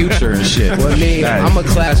the future and shit. Well, me, I'm a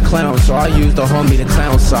class clown, so I use the homie the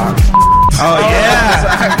clown sock. Oh yeah,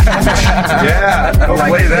 yeah. Don't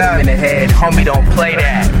play that. In the head, homie. Don't play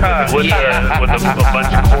that. With a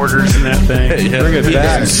bunch of quarters in that thing. Bring it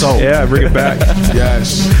back. Yeah, bring it back.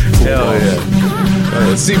 Yes. Hell yeah.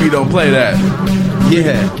 CB, don't play that.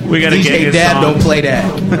 Yeah. We gotta get DJ Dad, don't play that.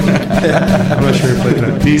 I'm not sure he played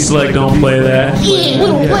that. D-Select, don't play that. Yeah, we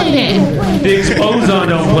don't play that. Diggs Ozone,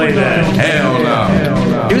 don't play that. Hell no.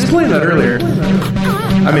 He was playing that earlier.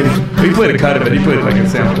 I mean, he played a cut of it. He played like a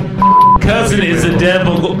sample. Cousin is a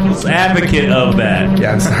devil's advocate of that.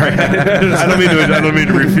 Yeah, I'm sorry. I don't mean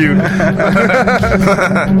to refute.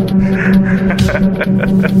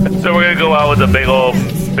 So we're gonna go out with a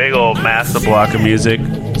big old massive block of music.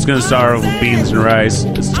 It's gonna start with Beans and Rice.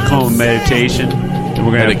 It's called Meditation. And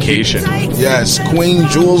we're gonna Medication. Yes, Queen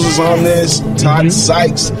Jules is on this. Todd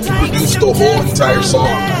Sykes produced the whole entire song.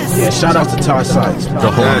 Yeah, shout out to Todd Sykes.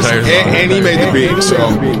 The whole entire song. And he made the beat, so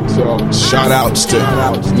shout outs to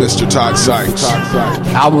Mr. Todd Sykes.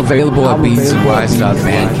 Album available at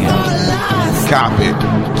beatsandrice.bandcamp. Cop it.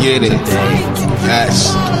 Get it.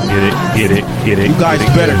 Yes. Get it. You guys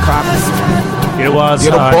better cop it. Get it while it's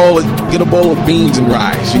Get hot. a bowl of beans and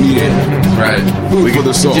rice. You need it. Right. Food for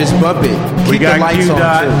the soul. Just bump it. We Keep the got lights Q on,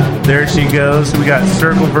 Dot. too. There she goes. We got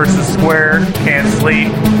Circle versus Square. Can't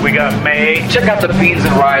sleep. We got May. Check out the Beans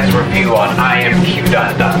and Rise review on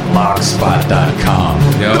imq.blogspot.com.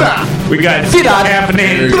 We got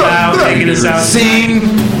Caffeinated Cloud taking us out. Sing.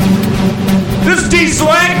 This is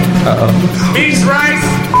D-Select. Beans Rice.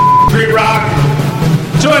 Great Rock.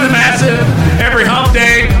 Join the massive every hump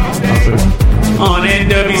day on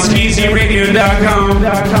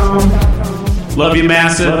nwskzradio.com. Love you,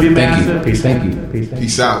 massive. Thank you. Peace. Thank you.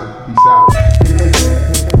 Peace out.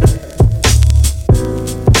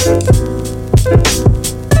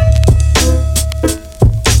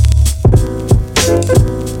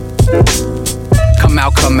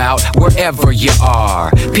 Come out, wherever you are.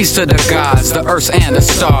 Peace to the gods, the earth and the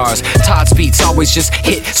stars. Todd's beats always just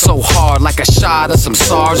hit so hard, like a shot of some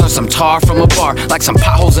SARS or some tar from a bar. Like some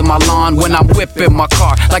potholes in my lawn when I'm whipping my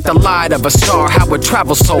car. Like the light of a star, how it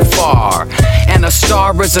travels so far. And a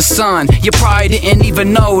star is a sun, you probably didn't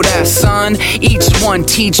even know that, son. Each one,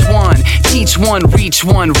 teach one, reach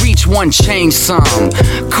one, change some.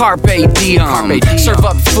 Carpe diem, serve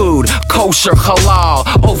up food, kosher, halal,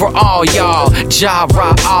 over all y'all.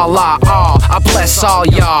 Jara Allah, I bless all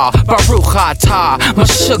y'all. Baruch atah,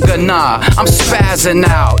 Mashugana. I'm spazzing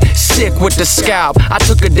out, sick with the scalp. I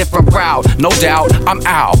took a different route, no doubt, I'm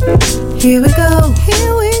out. Here we go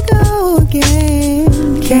again.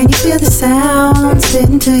 Can you feel the sound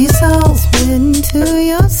spitting to your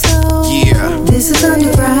soul? Yeah. This is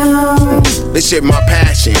underground. This shit my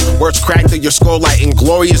passion. Words crack through your skull like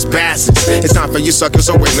inglorious bastards. It's time for you suckers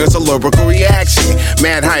to witness a lyrical reaction.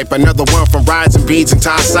 Mad hype, another one from Rides and Beans and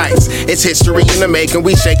Todd Sykes. It's history in the making.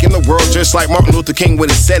 We shaking the world just like Martin Luther King when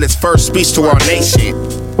he said his first speech to our nation.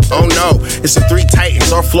 Oh no, it's the three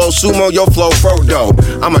titans. Our flow sumo, your flow Frodo.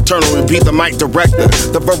 I'm eternal and be the mic director.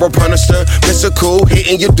 The verbal punisher, Mr. Cool,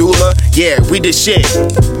 hitting your doula. Yeah, we did shit.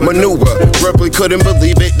 Maneuver, Ripley couldn't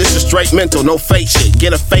believe it. This is straight mental, no fake shit.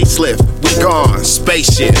 Get a facelift, we gone,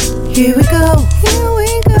 spaceship. Here we go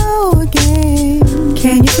again.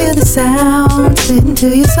 Can you feel the sound spitting to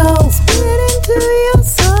your soul?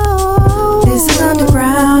 This is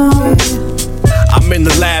underground. I'm in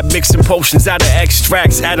the lab mixing potions out of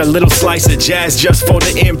extracts. Add a little slice of jazz just for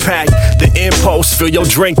the impact. The impulse, fill your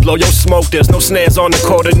drink, blow your smoke. There's no snares on the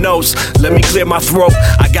quarter notes. Let me clear my throat.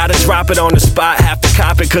 I gotta drop it on the spot. Have to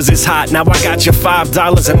cop it cause it's hot. Now I got your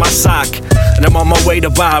 $5 in my sock. And I'm on my way to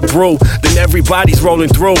buy a brew. Then everybody's rolling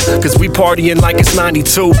through cause we partying like it's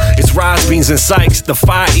 92. It's Rise, Beans and Sykes. The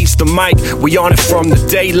fire eats the mic. We on it from the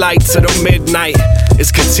daylight to the midnight.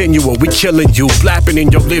 It's continual, we killing you. Blapping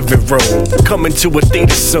in your living room. Coming to a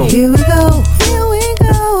theater soon. Here we go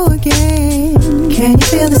again. Can you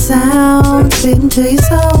feel the sound spitting to your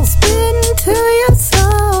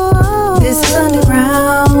soul? This is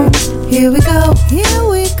underground. Here Here we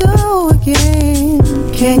go again.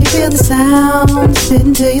 Can you feel the sound? Spit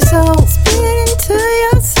into your soul. Spit into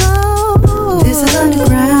your soul. This is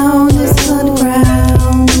underground. This is underground.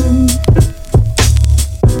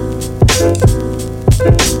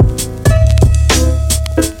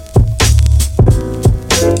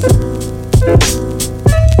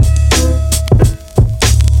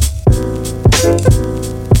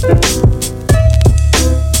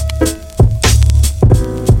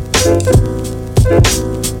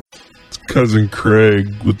 Cousin Craig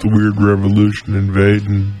with the Weird Revolution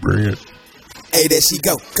invading. Bring it. Hey, there she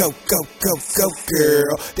go, go, go, go, go,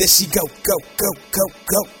 girl. There she go, go, go, go,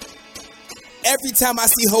 go. Every time I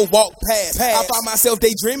see her walk past, I find myself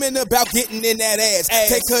daydreaming about getting in that ass.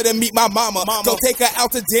 Take her to meet my mama, go take her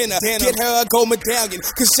out to dinner, get her a gold medallion,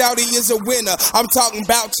 cause Shawty is a winner. I'm talking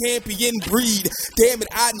about champion breed. Damn it,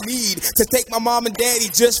 I need to take my mom and daddy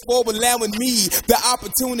just for allowing me the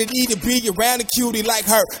opportunity to be around a cutie like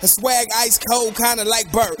her. A swag ice cold, kinda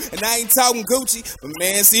like Burr. And I ain't talking Gucci, but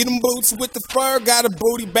man, see them boots with the fur. Got a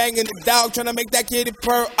booty banging the dog, trying to make that kitty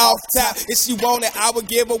purr off top. If she want it, I would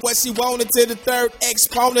give her what she wanted to the third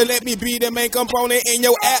exponent. Let me be the main component in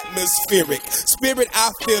your atmospheric spirit.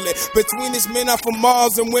 I feel it. Between us, men are from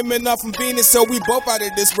Mars and women are from Venus, so we both out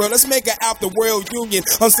of this world. Let's make an after world union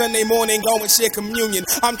on Sunday morning. Go and share communion.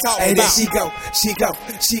 I'm talking about. Hey, there she go. Hey,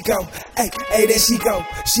 there she go. Hey, there she go.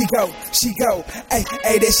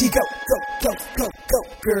 Go,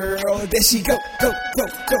 girl. There she go. Go.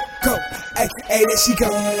 Hey, there she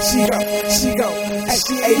go. Hey, there she go.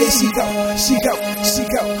 Hey, there she go.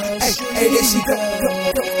 Hey, there she go, go,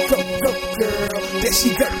 girl. There she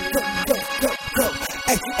go, go.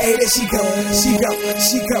 Hey, there she go. Hey, there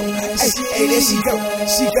she go.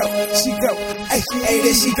 Hey,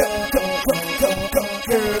 there she go, go,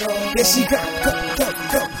 girl. There she go,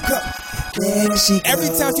 go. Every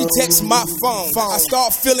time she texts my phone, I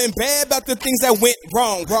start feeling bad about the things that went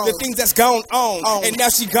wrong, the things that's gone on. And now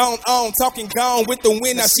she gone on, talking gone with the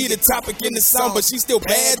wind. Now she the topic in the song, but she's still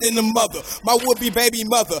bad than the mother, my would-be baby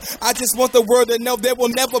mother. I just want the world to know there will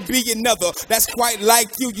never be another that's quite like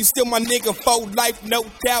you. You still my nigga for life, no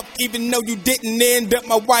doubt. Even though you didn't end up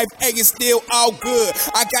my wife, hey, it's still all good.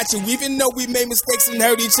 I got you, even though we made mistakes and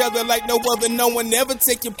hurt each other like no other. No one ever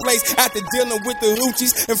take your place after dealing with the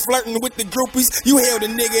hoochies and flirting with the groupies. You held a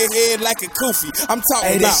nigga head like a koofy. I'm talking about.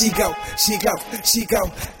 Hey, there she go. Hey, there she go.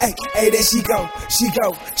 Hey, there she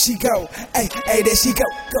go.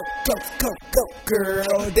 Go,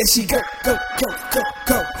 girl. There she go. Go.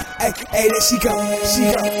 Hey, there she go.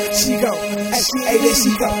 Hey, there she go. Hey, there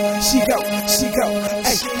she go.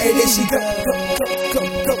 Hey, there she go.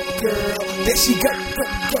 Go, girl. There she go.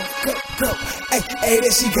 Go. Hey,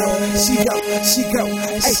 there she go. Hey, there she go.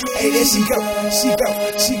 Hey, there she go.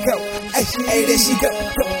 Hey, there she go.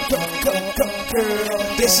 Go, girl.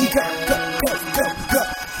 There she go. Go.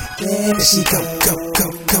 There she go. Go,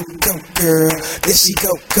 girl. There she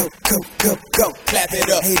go. Go. Clap it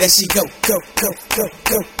up. Hey, there she go. Go,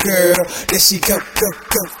 girl. There she go. Go.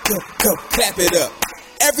 Clap it up.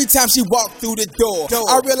 Every time she walked through the door,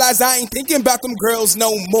 I realize I ain't thinking about them girls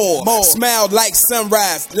no more. Smile like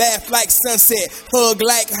sunrise, laugh like sunset, hug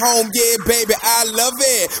like home, yeah, baby, I love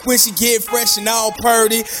it. When she get fresh and all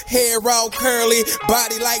purty, hair all curly,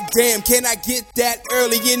 body like damn, can I get that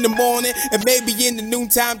early in the morning and maybe in the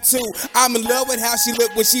noontime too? I'm in love with how she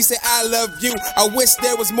looked when she said I love you. I wish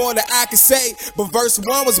there was more that I could say, but verse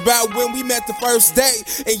 1 was about when we met the first day.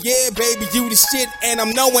 And yeah, baby, you the shit, and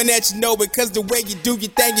I'm knowing that you know it, cause the way you do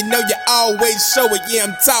your thing, you know you always show it. Yeah,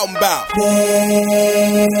 I'm talking about.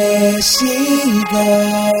 There she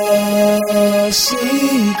goes. There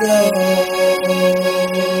she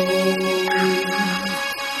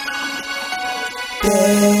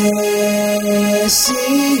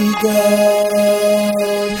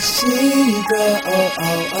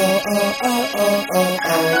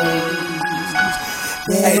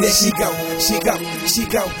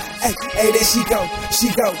goes. Hey, there she go.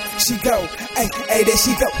 Hey, there she go. Hey, there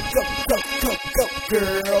she go. Go,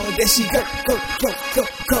 girl. There she go. Go.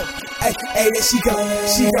 Hey, there she go.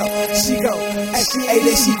 Hey, there she go. Hey,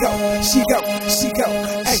 there she go.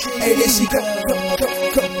 Hey, there she go.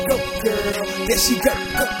 Go, girl. There she go.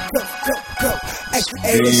 Go.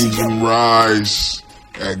 Hey, there she go. Rise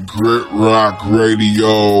at Grit Rock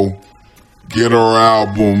Radio. Get our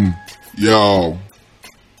album, yo.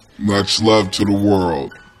 Much love to the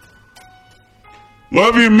world.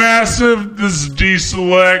 Love you, Massive. This is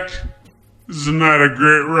D-Select. This is a night of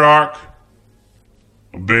Grit Rock.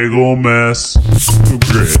 A big ol' mess of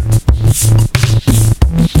grit.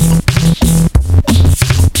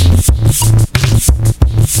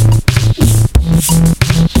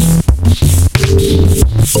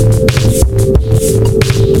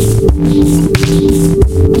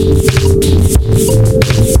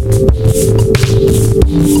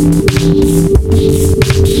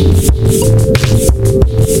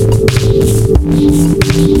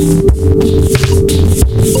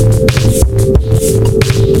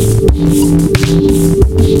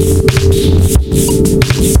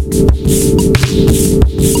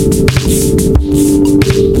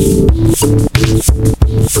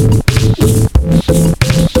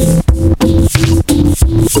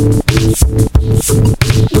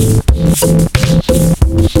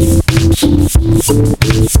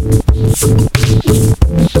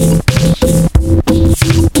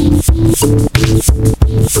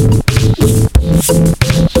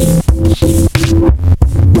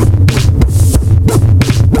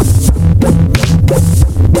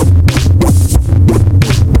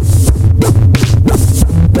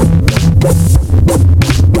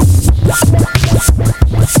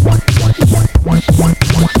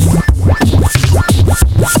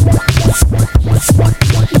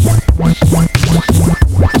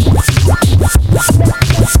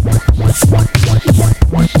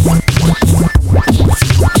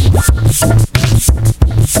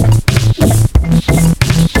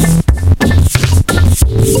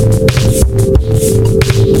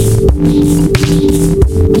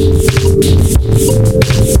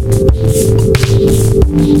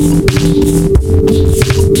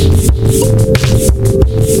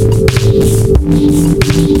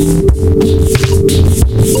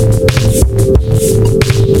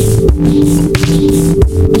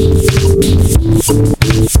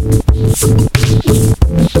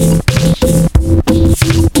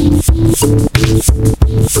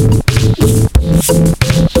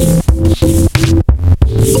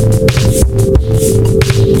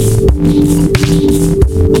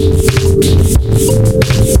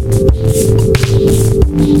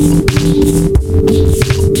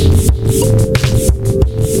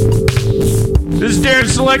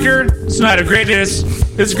 Night of Greatness.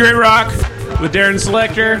 It's Great Rock with Darren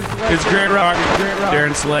Selector. It's Great Rock.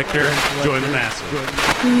 Darren Selector. Join the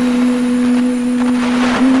massive.